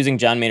for not using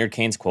John Maynard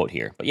Keynes' quote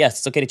here, but yes,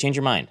 it's okay to change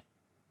your mind.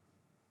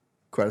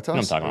 Credit to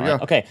us. I'm talking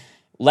about. Right? Okay,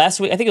 last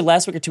week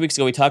or 2 weeks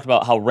ago, we talked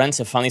about how rents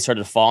have finally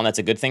started to fall, and that's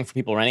a good thing for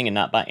people renting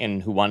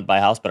and who want to buy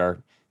a house but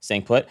are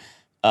staying put.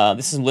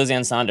 This is Liz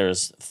Ann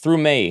Saunders. Through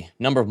May,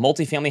 number of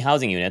multifamily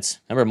housing units.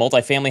 Remember,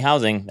 multifamily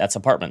housing, that's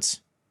apartments,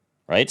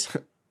 right?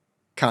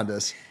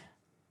 Condos.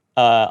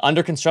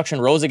 Under construction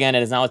rose again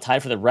and is now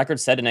tied for the record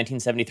set in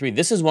 1973.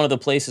 This is one of the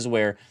places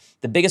where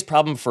the biggest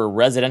problem for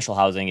residential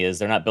housing is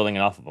they're not building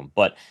enough of them.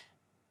 But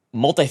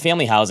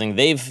multifamily housing,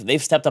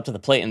 they've stepped up to the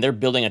plate and they're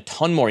building a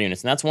ton more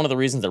units. And that's one of the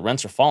reasons that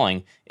rents are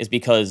falling is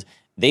because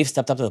they've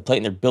stepped up to the plate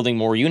and they're building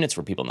more units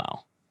for people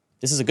now.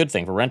 This is a good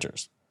thing for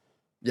renters.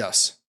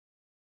 Yes.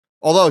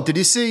 Although, did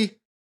you see,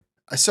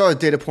 I saw a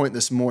data point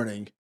this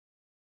morning.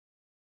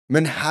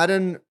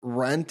 Manhattan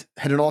rent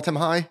hit an all-time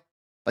high.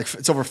 Like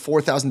it's over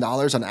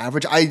 $4,000 on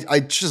average.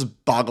 I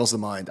just boggles the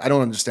mind. I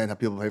don't understand how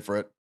people pay for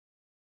it.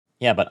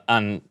 Yeah, but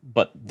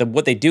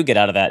what they do get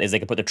out of that is they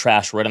can put their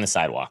trash right on the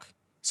sidewalk.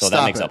 So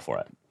that makes up for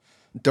it.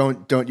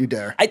 Don't you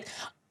dare.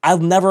 I'll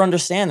never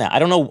understand that. I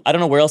don't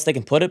know where else they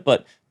can put it,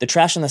 but the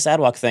trash on the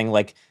sidewalk thing,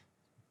 like,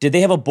 did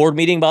they have a board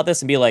meeting about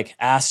this and be like,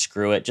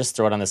 screw it, just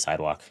throw it on the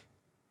sidewalk?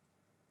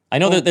 I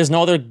know that there's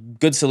no other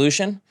good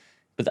solution,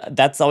 but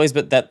that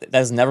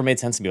has never made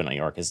sense to me in New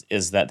York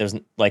is that there's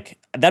like,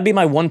 that'd be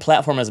my one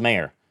platform as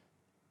mayor.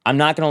 I'm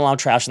not going to allow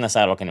trash on the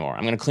sidewalk anymore.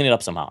 I'm going to clean it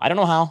up somehow. I don't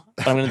know how,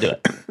 but I'm going to do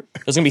it.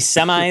 There's going to be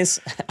semis.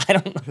 I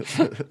don't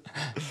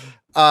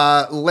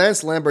know.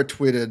 Lance Lambert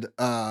tweeted,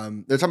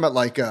 they're talking about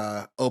like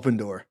Open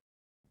Door,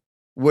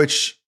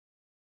 which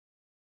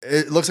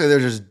it looks like they're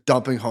just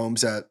dumping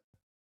homes at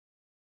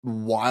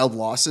wild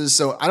losses.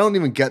 So I don't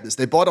even get this.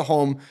 They bought a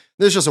home.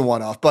 This is just a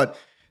one-off, but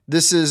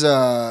this is,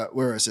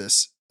 where is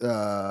this?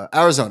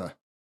 Arizona.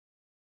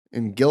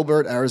 In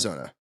Gilbert,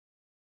 Arizona.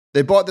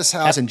 They bought this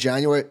house in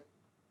January.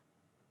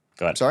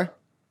 Go ahead. Sorry?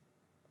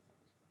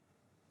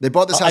 They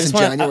bought this house in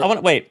January.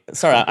 Wait,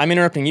 sorry, I'm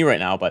interrupting you right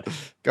now, but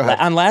go ahead.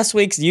 On last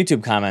week's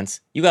YouTube comments,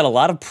 you got a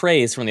lot of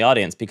praise from the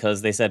audience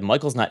because they said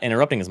Michael's not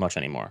interrupting as much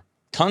anymore.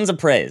 Tons of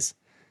praise.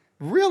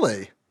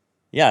 Really?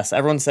 Yes,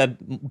 everyone said,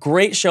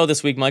 great show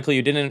this week, Michael.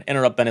 You didn't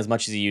interrupt Ben as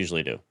much as you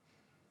usually do.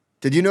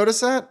 Did you notice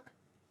that?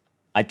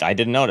 I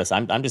didn't notice.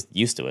 I'm just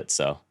used to it,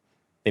 so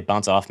they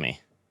bounce off me.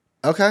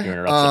 Okay. Your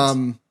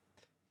interruptions.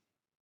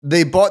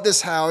 They bought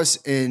this house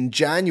in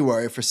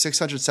January for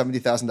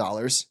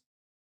 $670,000.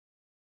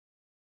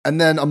 And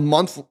then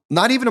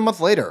not even a month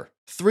later,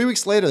 3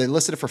 weeks later, they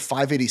listed it for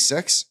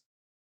 $586,000.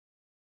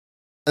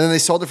 and then they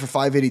sold it for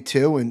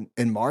 582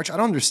 in March. I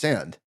don't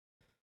understand.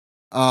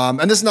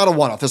 And this is not a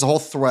one-off. There's a whole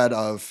thread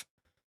of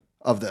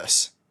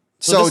this.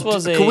 So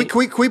can we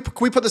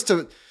put this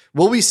to?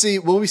 Will we see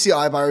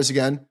iBuyers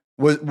again?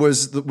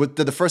 Did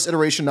the first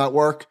iteration not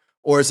work,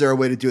 or is there a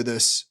way to do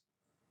this?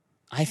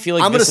 I feel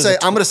like I'm gonna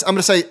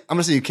say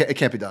it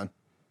can't be done.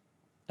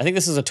 I think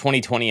this is a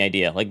 2020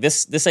 idea. Like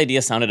this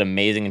idea sounded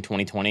amazing in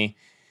 2020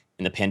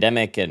 in the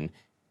pandemic, and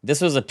this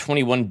was a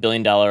 $21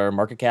 billion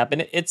market cap,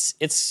 and it's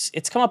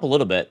come up a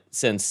little bit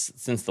since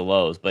the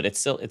lows, but it's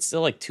still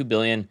like $2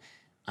 billion.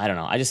 I don't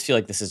know. I just feel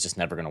like this is just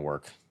never going to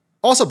work.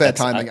 Also, bad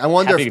timing. I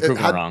wonder if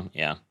proven wrong.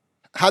 Yeah.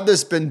 Had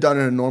this been done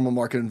in a normal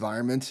market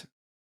environment,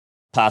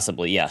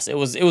 possibly yes. It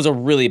was a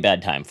really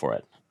bad time for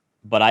it,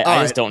 but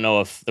I just don't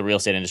know if the real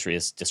estate industry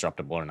is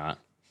disruptible or not.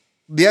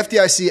 The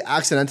FDIC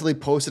accidentally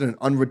posted an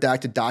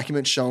unredacted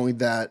document showing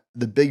that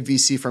the big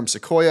VC firm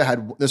Sequoia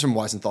this from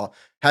Weisenthal,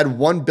 had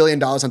 $1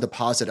 billion on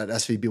deposit at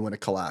SVB when it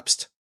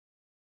collapsed.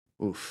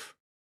 Oof.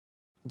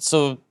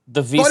 So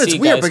the VC, but it's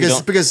weird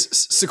because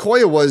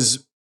Sequoia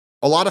was,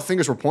 a lot of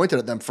fingers were pointed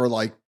at them for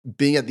like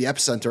being at the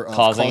epicenter of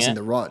causing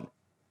the run.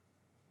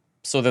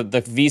 So the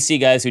VC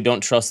guys who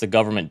don't trust the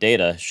government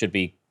data should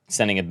be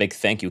sending a big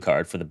thank you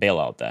card for the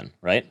bailout then,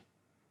 right?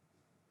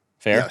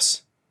 Fair?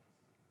 Yes.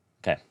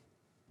 Okay.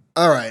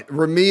 All right.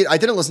 Ramit, I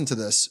didn't listen to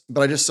this,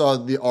 but I just saw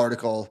the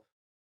article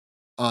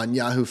on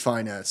Yahoo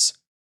Finance.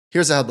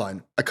 Here's the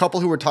headline. A couple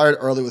who retired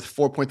early with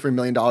 $4.3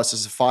 million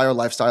says the FIRE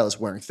lifestyle is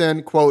wearing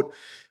thin. Quote,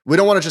 we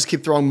don't want to just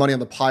keep throwing money on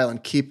the pile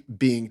and keep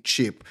being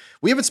cheap.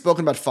 We haven't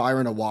spoken about FIRE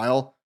in a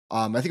while.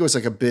 I think it was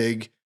like a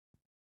big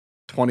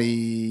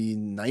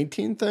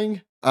 2019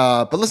 thing.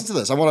 But listen to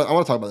this. I want to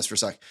talk about this for a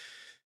sec.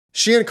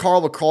 She and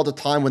Carl recalled a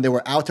time when they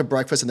were out to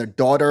breakfast and their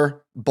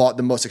daughter bought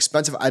the most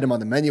expensive item on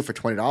the menu for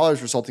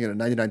 $20, resulting in a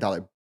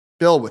 $99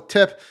 bill with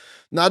tip.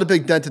 Not a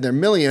big dent in their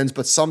millions,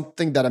 but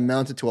something that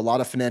amounted to a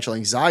lot of financial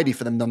anxiety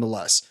for them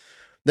nonetheless.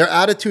 Their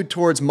attitude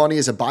towards money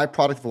is a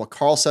byproduct of what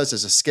Carl says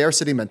is a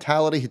scarcity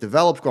mentality he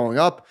developed growing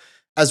up,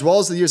 as well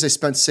as the years they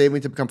spent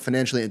saving to become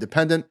financially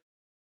independent.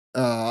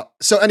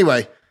 So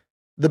anyway,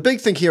 the big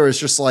thing here is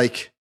just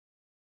like,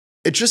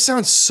 it just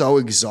sounds so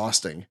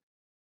exhausting.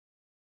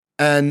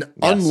 And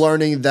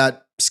unlearning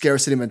that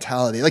scarcity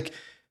mentality, like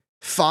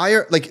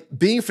FIRE, like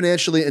being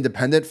financially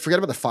independent, forget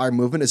about the FIRE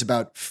movement, is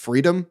about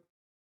freedom,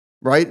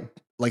 right?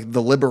 Like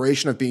the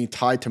liberation of being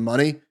tied to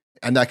money.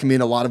 And that can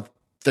mean a lot of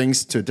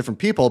things to different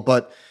people.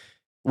 But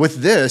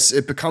with this,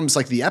 it becomes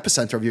like the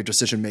epicenter of your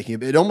decision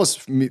making. It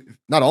almost,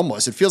 not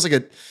almost, it feels like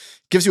it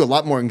gives you a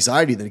lot more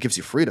anxiety than it gives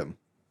you freedom.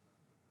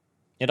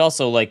 It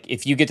also, like,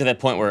 if you get to that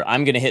point where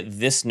I'm going to hit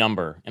this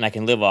number and I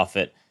can live off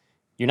it,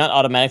 you're not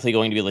automatically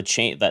going to be able to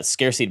change that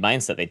scarcity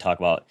mindset they talk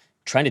about.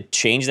 Trying to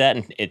change that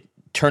and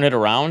turn it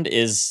around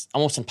is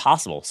almost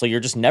impossible. So you're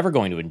just never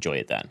going to enjoy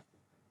it then.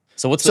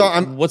 So what's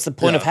the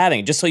point of having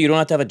it? Just so you don't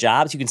have to have a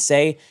job? So you can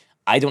say,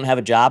 I don't have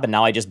a job and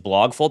now I just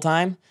blog full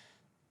time?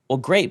 Well,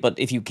 great. But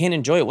if you can't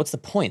enjoy it, what's the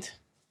point?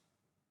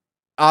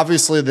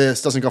 Obviously,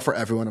 this doesn't go for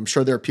everyone. I'm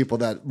sure there are people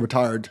that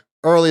retired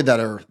early that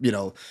are,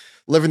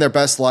 living their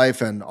best life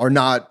and are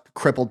not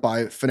crippled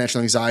by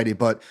financial anxiety.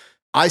 But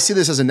I see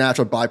this as a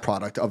natural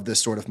byproduct of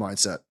this sort of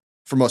mindset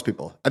for most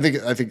people. I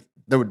think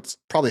that would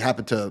probably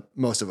happen to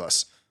most of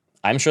us.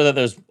 I'm sure that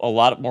there's a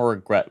lot more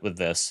regret with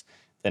this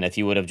than if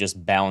you would have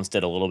just balanced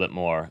it a little bit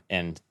more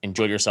and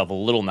enjoyed yourself a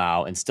little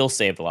now and still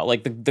saved a lot.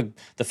 Like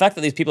the fact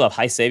that these people have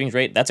high savings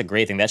rate, that's a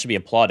great thing. That should be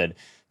applauded.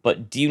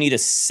 But do you need a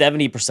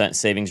 70%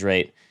 savings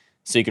rate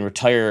so you can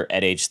retire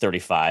at age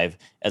 35,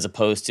 as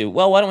opposed to,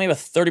 well, why don't we have a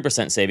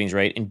 30% savings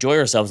rate, enjoy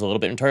ourselves a little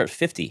bit, and retire at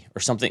 50 or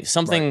something,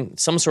 right.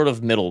 Some sort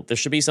of middle. There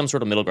should be some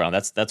sort of middle ground.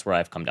 That's where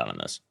I've come down on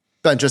this.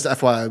 Ben, just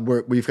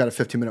FYI, we've got a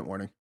 15-minute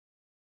warning.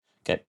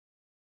 Okay.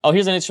 Oh,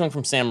 here's an interesting one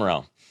from Sam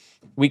Morrell.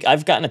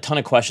 I've gotten a ton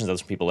of questions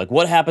from people, like,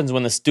 what happens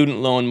when the student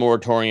loan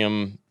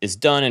moratorium is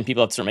done and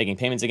people have to start making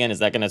payments again? Is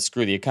that going to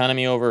screw the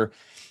economy over?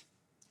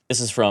 This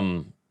is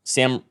from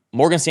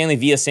Morgan Stanley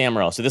via Sam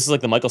Morrell. So this is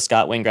like the Michael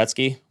Scott, Wayne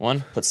Gretzky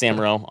one. Put Sam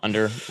Morrell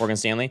under Morgan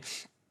Stanley.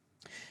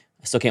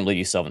 I still can't believe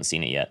you still haven't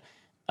seen it yet.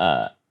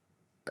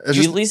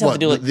 You at least have to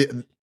do like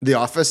the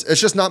Office.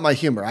 It's just not my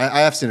humor.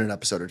 I have seen an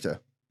episode or two.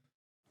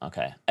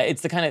 Okay,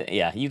 it's the kind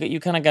of you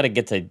kind of got to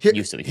get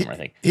used to the humor. I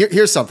think.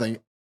 Here's something.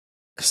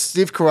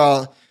 Steve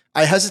Carell.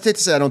 I hesitate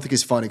to say I don't think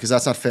he's funny because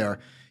that's not fair.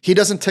 He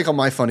doesn't tickle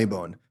my funny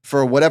bone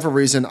for whatever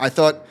reason. I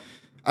thought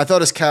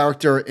his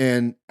character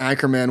in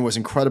Anchorman was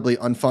incredibly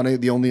unfunny.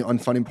 The only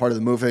unfunny part of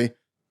the movie.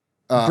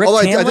 Brick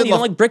Tamlin? You don't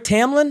like Brick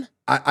Tamlin?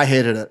 I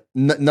hated it.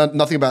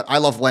 Nothing about. I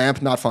love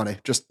Lamp. Not funny.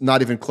 Just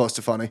not even close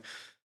to funny.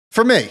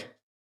 For me,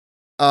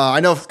 I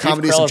know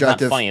comedy is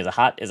subjective. Not funny is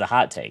a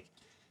hot take.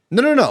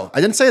 No.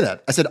 I didn't say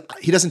that. I said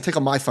he doesn't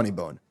tickle my funny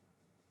bone.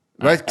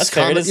 Right? That's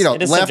fair. It is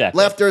subjective.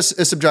 Laughter is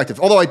subjective.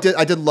 Although I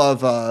did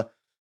love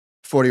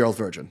 40-Year-Old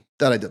Virgin.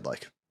 That I did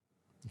like.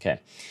 Okay.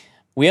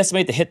 We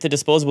estimate the hit to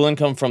disposable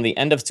income from the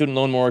end of student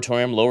loan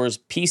moratorium lowers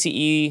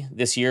PCE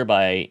this year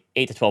by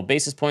 8 to 12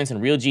 basis points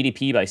and real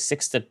GDP by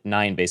 6 to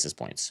 9 basis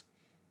points.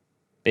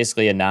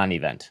 Basically a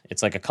non-event.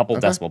 It's like a couple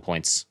decimal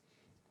points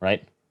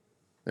right?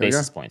 There we go.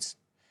 Basis points.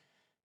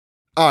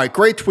 All right,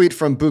 great tweet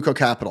from Buco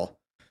Capital.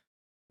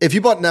 If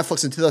you bought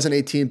Netflix in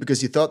 2018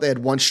 because you thought they had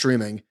one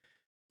streaming,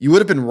 you would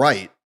have been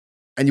right,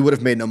 and you would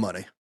have made no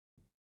money.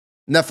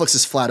 Netflix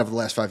is flat over the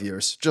last 5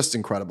 years. Just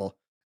incredible.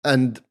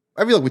 And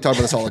I feel like we talk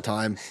about this all the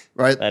time,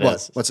 right?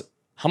 What's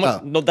how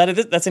much? No,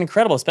 that's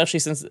incredible, especially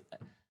since.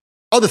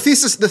 Oh, the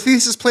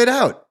thesis played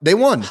out. They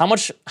won. How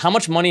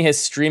much money has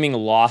streaming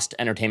lost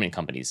entertainment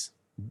companies?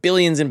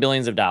 Billions and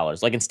billions of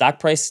dollars, like in stock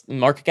price,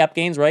 market cap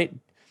gains, right?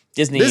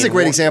 Disney. This is a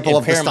great example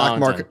of the stock Paramount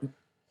market.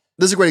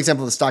 This is a great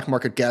example of the stock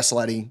market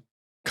gaslighting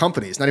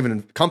companies, not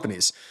even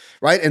companies,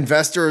 right?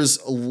 Investors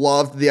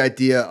loved the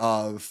idea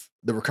of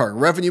the recurring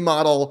revenue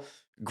model,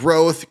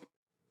 growth.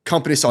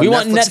 Companies saw we Netflix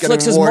want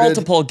Netflix's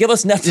multiple. Give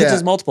us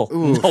Netflix's multiple.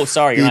 Ooh. No,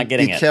 sorry, you're not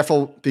getting be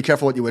it. Be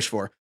careful what you wish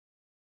for.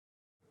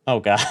 Oh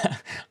God,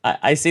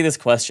 I see this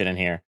question in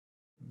here.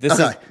 This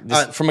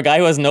is from a guy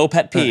who has no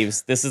pet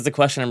peeves. This is the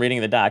question I'm reading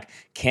in the doc.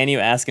 Can you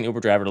ask an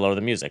Uber driver to lower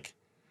the music?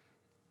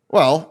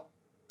 Well,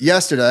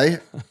 yesterday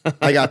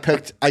I got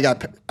picked. I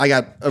got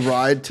a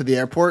ride to the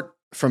airport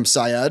from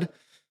Syed,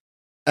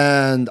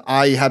 and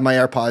I had my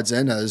AirPods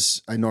in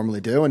as I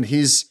normally do, and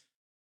he's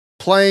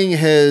playing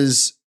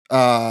his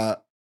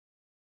country's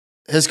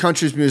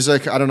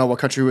music. I don't know what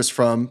country he was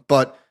from,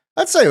 but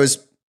I'd say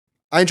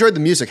I enjoyed the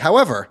music.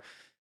 However,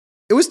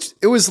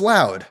 it was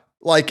loud.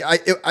 Like I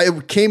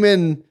came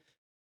in,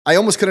 I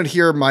almost couldn't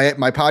hear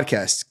my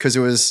podcast because it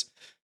was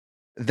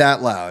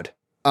that loud.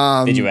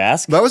 Did you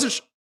ask? But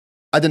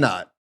I did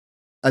not.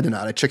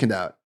 I chickened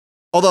out.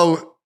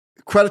 Although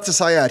credit to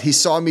Syed, he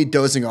saw me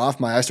dozing off.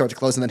 My eyes started to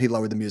close, and then he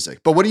lowered the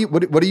music. But what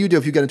do you do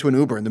if you get into an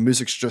Uber and the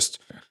music's just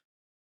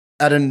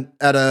at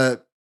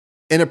a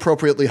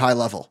inappropriately high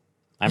level?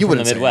 I'm from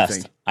the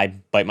Midwest. I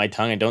bite my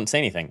tongue and don't say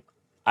anything.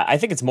 I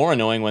think it's more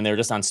annoying when they're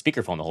just on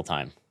speakerphone the whole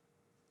time.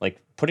 Like,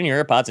 put in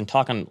your AirPods and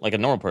talk on like a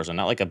normal person,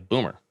 not like a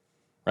boomer,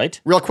 right?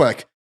 Real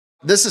quick,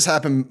 this has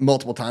happened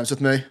multiple times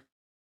with me,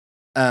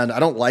 and I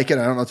don't like it.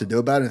 I don't know what to do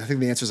about it. I think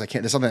the answer is I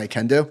can't. There's something I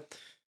can do.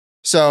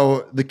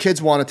 So the kids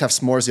wanted to have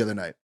s'mores the other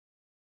night.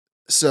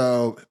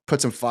 So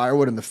put some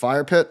firewood in the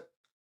fire pit,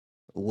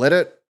 lit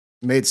it,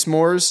 made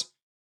s'mores,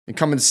 and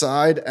come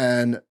inside,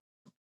 and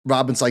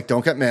Robin's like,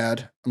 "Don't get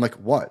mad." I'm like,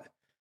 "What?"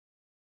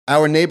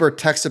 Our neighbor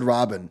texted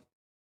Robin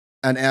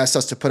and asked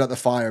us to put out the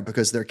fire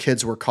because their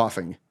kids were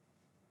coughing.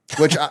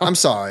 Which I'm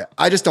sorry,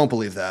 I just don't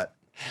believe that.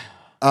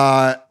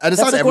 And it's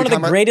That's not like one of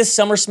the greatest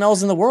summer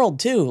smells in the world,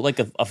 too. Like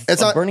a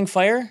burning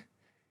fire.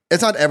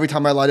 It's not every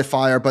time I light a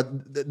fire,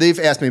 but they've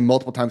asked me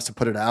multiple times to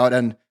put it out,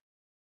 and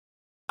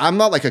I'm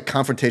not like a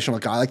confrontational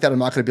guy like that. I'm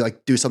not going to be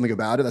like do something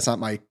about it. That's not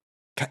my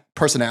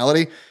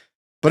personality.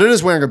 But it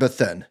is wearing a bit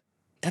thin.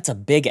 That's a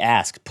big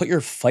ask. Put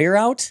your fire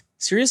out?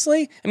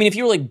 Seriously? I mean, if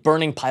you were like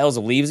burning piles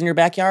of leaves in your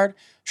backyard,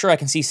 sure, I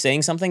can see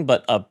saying something,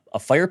 but a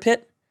fire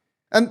pit?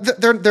 And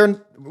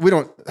we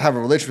don't have a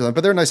relationship with them,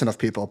 but they're nice enough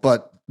people.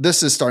 But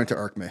this is starting to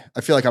irk me. I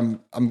feel like I'm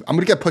going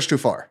to get pushed too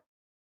far.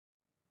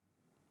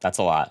 That's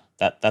a lot.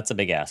 That's a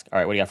big ask. All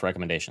right, what do you got for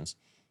recommendations?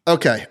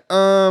 Okay.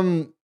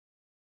 I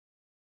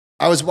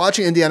was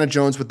watching Indiana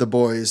Jones with the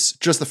boys,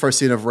 just the first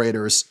season of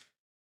Raiders.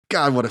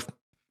 God,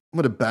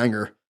 what a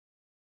banger.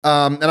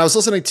 And I was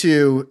listening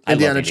to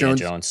Indiana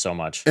Jones so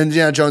much.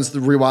 Indiana Jones, the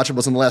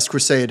rewatchables in The Last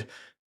Crusade.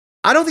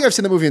 I don't think I've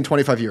seen the movie in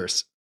 25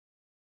 years.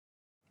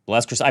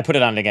 Last Crusade, I put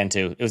it on again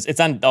too. It's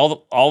on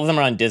all of them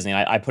are on Disney.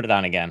 I put it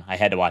on again. I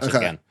had to watch it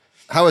again.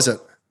 How is it?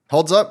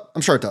 Holds up?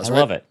 I'm sure it does. I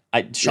love it.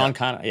 Sean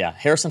Connery. Yeah,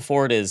 Harrison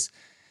Ford is.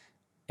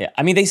 Yeah,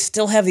 I mean they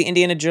still have the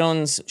Indiana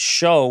Jones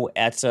show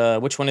at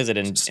which one is it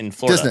in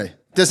Florida?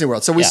 Disney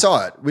World. So we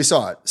saw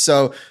it.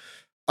 So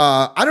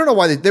I don't know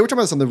why they were talking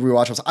about this on the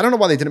rewatchables. I don't know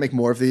why they didn't make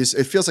more of these.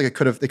 It feels like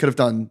they could have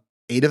done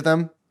 8 of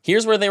them.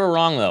 Here's where they were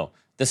wrong though.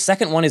 The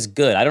second one is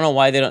good. I don't know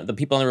why the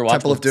people on the rewatchables.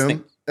 Temple of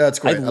Doom. That's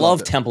great. I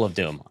love Temple of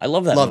Doom. I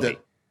love that Loved movie.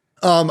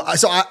 It.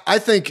 So I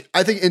think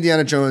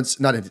Indiana Jones,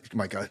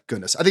 my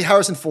goodness. I think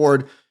Harrison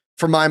Ford,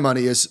 for my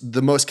money, is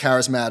the most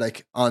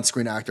charismatic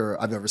on-screen actor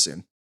I've ever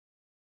seen.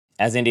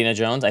 As Indiana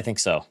Jones, I think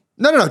so.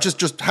 No,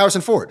 just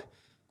Harrison Ford.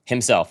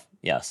 Himself,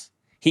 yes.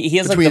 He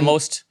has like the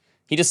most,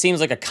 he just seems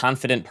like a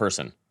confident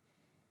person.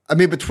 I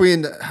mean,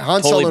 between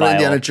Han Solo and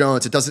Indiana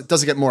Jones, it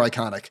doesn't get more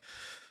iconic.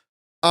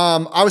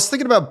 I was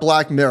thinking about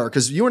Black Mirror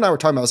because you and I were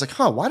talking about. I was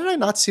like, why did I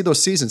not see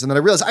those seasons? And then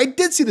I realized I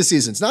did see the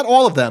seasons, not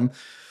all of them,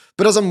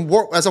 but as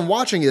I'm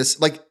watching this,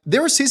 like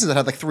there were seasons that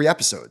had like 3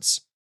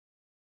 episodes.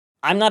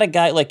 I'm not a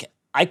guy like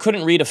I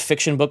couldn't read a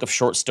fiction book of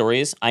short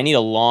stories. I need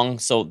a long.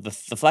 So the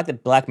fact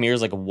that Black Mirror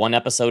is like a 1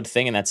 episode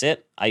thing and that's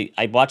it.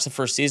 I watched the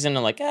first season and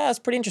I'm like, it's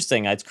pretty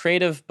interesting. It's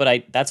creative,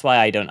 but that's why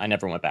I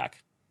never went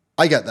back.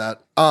 I get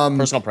that.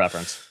 Personal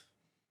preference.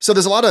 So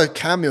there's a lot of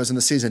cameos in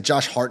the season.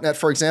 Josh Hartnett,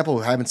 for example,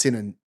 who I haven't seen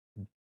in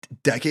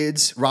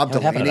decades. Rob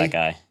Delaney, happened to that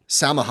guy?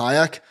 Salma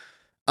Hayek.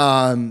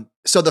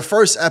 So the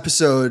first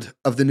episode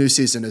of the new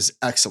season is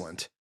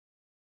excellent.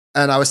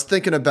 And I was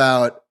thinking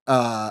about,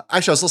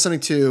 actually I was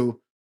listening to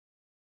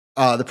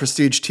the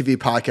Prestige TV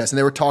podcast and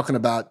they were talking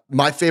about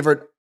my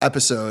favorite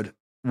episode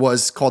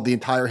was called The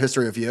Entire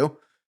History of You.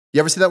 You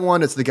ever see that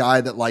one? It's the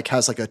guy that like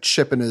has like a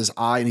chip in his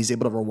eye and he's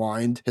able to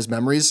rewind his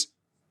memories.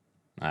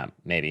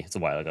 Maybe. It's a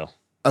while ago.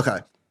 Okay.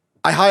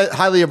 I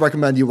highly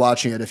recommend you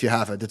watching it if you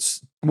haven't.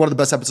 It's one of the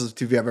best episodes of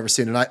TV I've ever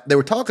seen. And they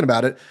were talking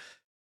about it.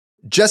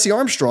 Jesse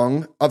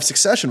Armstrong of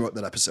Succession wrote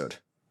that episode.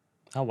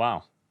 Oh,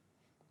 wow.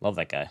 Love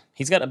that guy.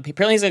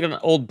 Apparently he's like an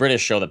old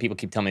British show that people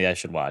keep telling me that I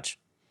should watch.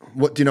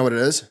 What do you know what it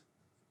is?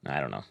 I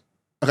don't know.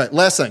 Okay,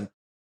 last thing.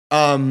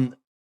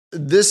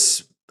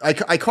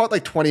 I caught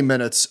like 20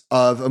 minutes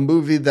of a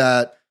movie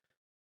that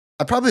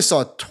I probably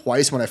saw it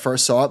twice when I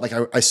first saw it. Like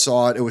I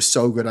saw it, it was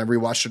so good. I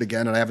rewatched it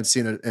again, and I haven't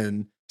seen it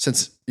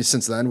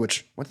since then. When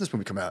did this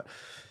movie come out?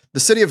 The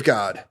City of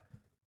God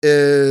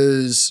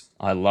is.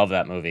 I love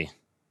that movie.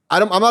 I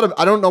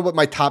don't know what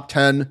my top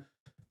 10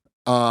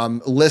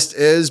 list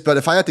is, but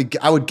if I had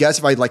to, I would guess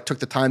if I like took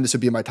the time, this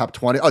would be in my top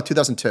 20. Oh,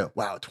 2002.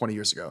 Wow, 20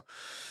 years ago.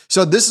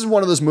 So this is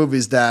one of those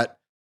movies that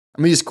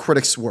I'm gonna use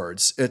critics'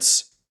 words.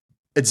 It's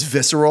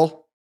visceral.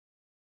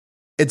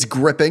 It's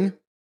gripping.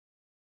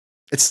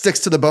 It sticks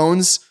to the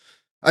bones.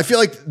 I feel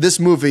like this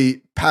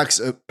movie packs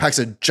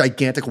a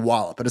gigantic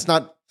wallop, but it's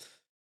not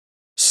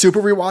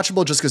super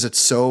rewatchable just because it's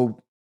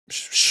so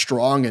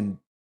strong and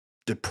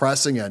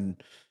depressing,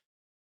 and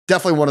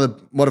definitely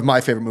one of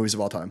my favorite movies of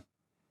all time.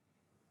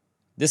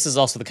 This is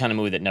also the kind of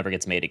movie that never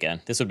gets made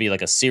again. This would be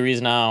like a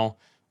series now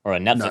or a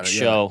Netflix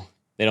show.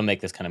 They don't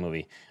make this kind of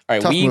movie. All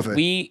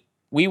right,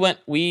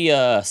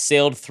 we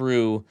sailed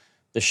through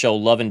the show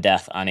Love and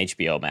Death on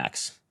HBO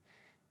Max.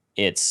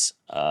 It's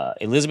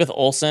Elizabeth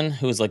Olsen,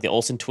 who is like the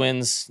Olsen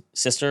twins'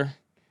 sister.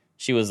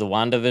 She was the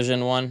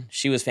WandaVision one.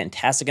 She was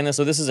fantastic in this.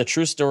 So this is a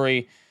true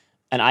story,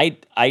 and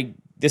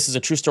this is a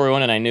true story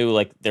one. And I knew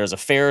like there's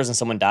affairs and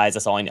someone dies.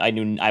 That's all I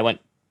knew. I went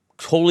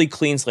totally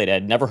clean slate. I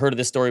had never heard of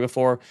this story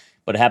before,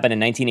 but it happened in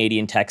 1980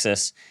 in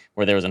Texas,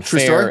 where there was an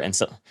affair and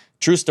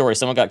true story.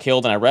 Someone got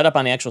killed, and I read up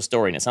on the actual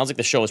story, and it sounds like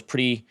the show was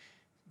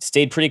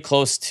stayed pretty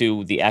close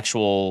to the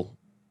actual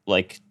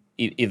like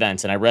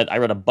events. And I read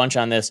a bunch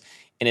on this.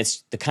 And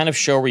it's the kind of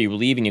show where you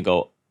leave and you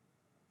go,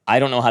 I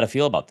don't know how to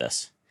feel about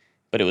this.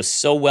 But it was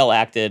so well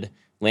acted.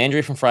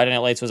 Landry from Friday Night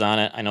Lights was on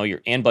it. I know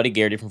and Buddy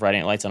Garrity from Friday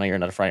Night Lights. I know you're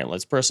not a Friday Night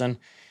Lights person.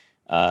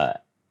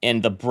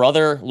 And the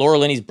brother, Laura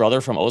Linney's brother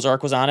from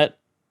Ozark was on it.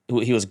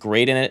 He was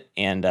great in it,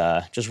 and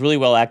just really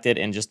well acted.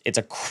 And just it's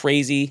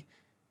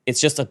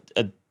just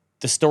the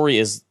story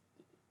is,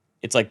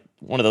 it's like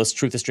one of those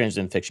truth is stranger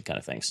than fiction kind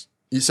of things.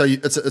 So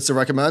it's a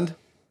recommend?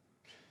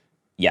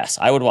 Yes,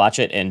 I would watch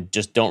it, and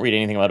just don't read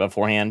anything about it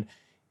beforehand.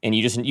 And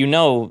you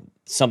know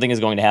something is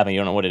going to happen. You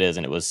don't know what it is,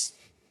 and it was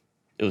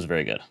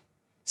very good.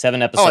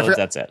 7 episodes.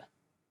 That's it.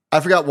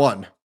 I forgot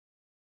one.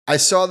 I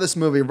saw this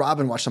movie.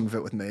 Robin watched some of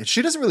it with me.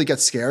 She doesn't really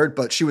get scared,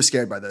 but she was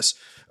scared by this.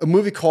 A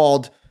movie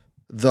called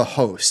The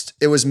Host.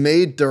 It was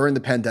made during the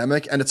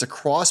pandemic, and it's a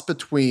cross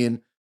between.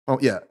 I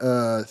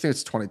think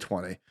it's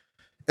 2020.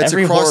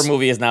 Every horror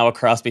movie is now a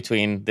cross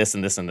between this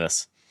and this and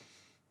this.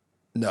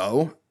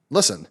 No,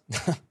 listen.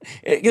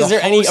 Is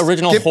there any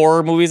original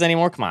horror movies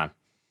anymore? Come on.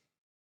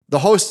 The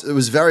Host, it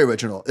was very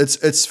original.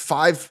 It's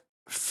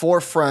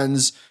four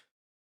friends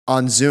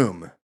on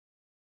Zoom,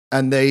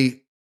 and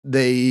they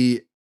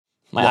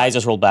my eyes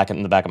just rolled back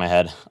in the back of my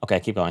head. Okay,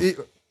 keep going.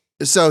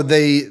 So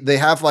they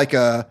have like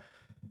the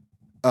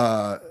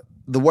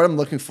word I'm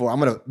looking for.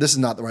 This is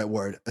not the right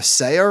word. A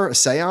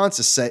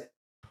seance.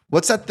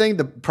 What's that thing?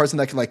 The person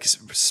that can like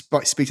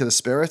speak to the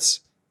spirits.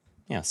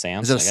 Yeah,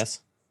 seance. I guess.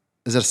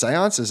 Is it a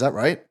seance? Is that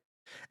right?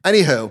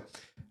 Anywho,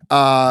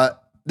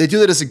 they do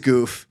that as a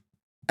goof,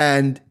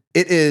 and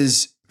it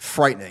is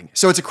frightening.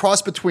 So it's a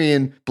cross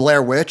between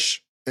Blair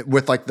Witch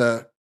with like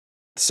the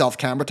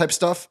self-camera type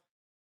stuff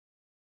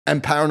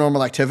and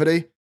Paranormal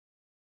Activity.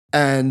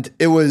 And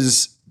it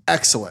was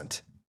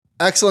excellent.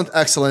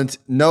 Excellent.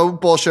 No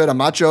bullshit. I'm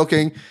not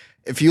joking.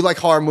 If you like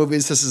horror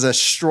movies, this is a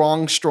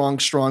strong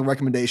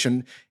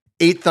recommendation.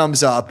 8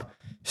 thumbs up.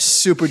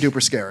 Super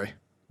duper scary.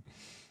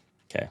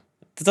 Okay.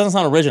 It doesn't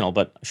sound original,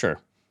 but sure.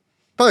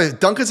 By the way,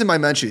 Duncan's in my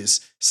mentions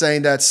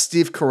saying that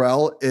Steve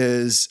Carell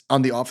is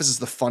on The Office is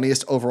the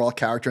funniest overall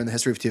character in the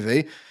history of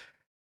TV.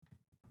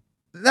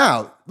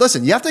 Now,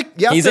 listen,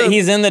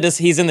 he's in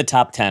the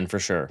top 10 for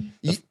sure.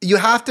 You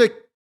have to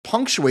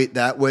punctuate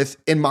that with,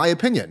 in my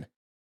opinion.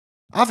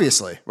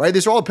 Obviously, right?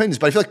 These are all opinions,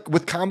 but I feel like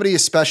with comedy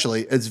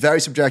especially, it's very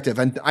subjective.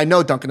 And I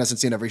know Duncan hasn't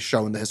seen every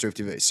show in the history of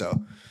TV,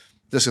 so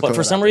but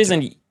for some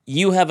reason,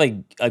 you have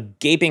a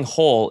gaping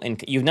hole,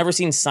 and you've never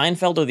seen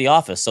Seinfeld or The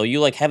Office, so you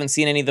like haven't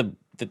seen any of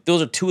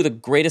those are two of the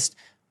greatest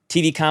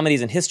TV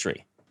comedies in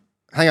history.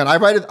 Hang on, I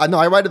rated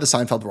the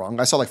Seinfeld wrong.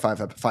 I saw like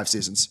 5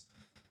 seasons.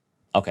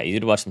 Okay, you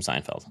did watch some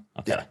Seinfeld.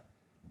 Okay, yeah.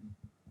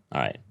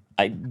 All right.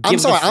 I'm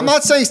sorry. I'm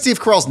not saying Steve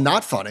Carell's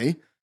not funny.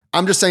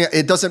 I'm just saying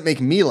it doesn't make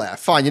me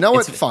laugh. Fine, you know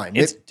what?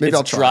 Fine. Maybe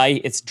I'll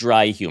try. It's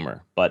dry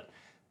humor, but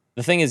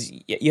the thing is,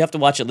 you have to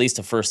watch at least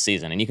the first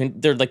season,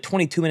 and they're like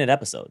 22-minute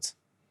episodes.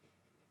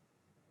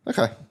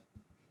 Okay.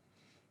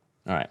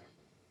 All right.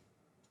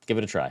 Give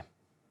it a try.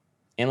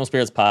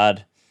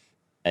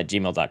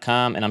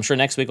 animalspiritspod@gmail.com. And I'm sure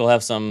next week we'll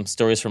have some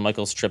stories from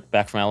Michael's trip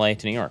back from LA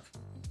to New York.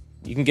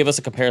 You can give us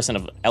a comparison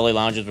of LA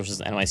lounges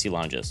versus NYC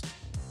lounges.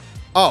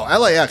 Oh,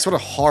 LAX, what a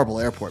horrible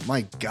airport.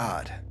 My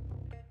God.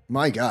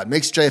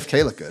 Makes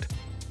JFK look good.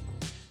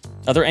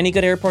 Are there any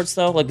good airports,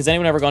 though? Like, has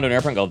anyone ever gone to an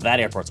airport and go, that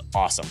airport's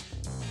awesome?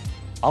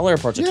 All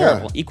airports are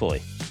terrible,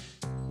 equally.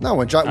 No,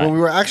 when we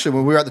were at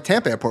the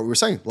Tampa airport, we were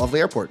saying, lovely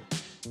airport.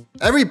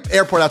 Every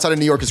airport outside of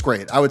New York is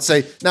great. I'm going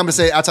to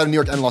say outside of New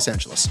York and Los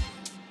Angeles.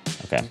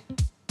 Okay.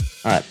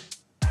 All right.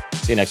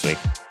 See you next week.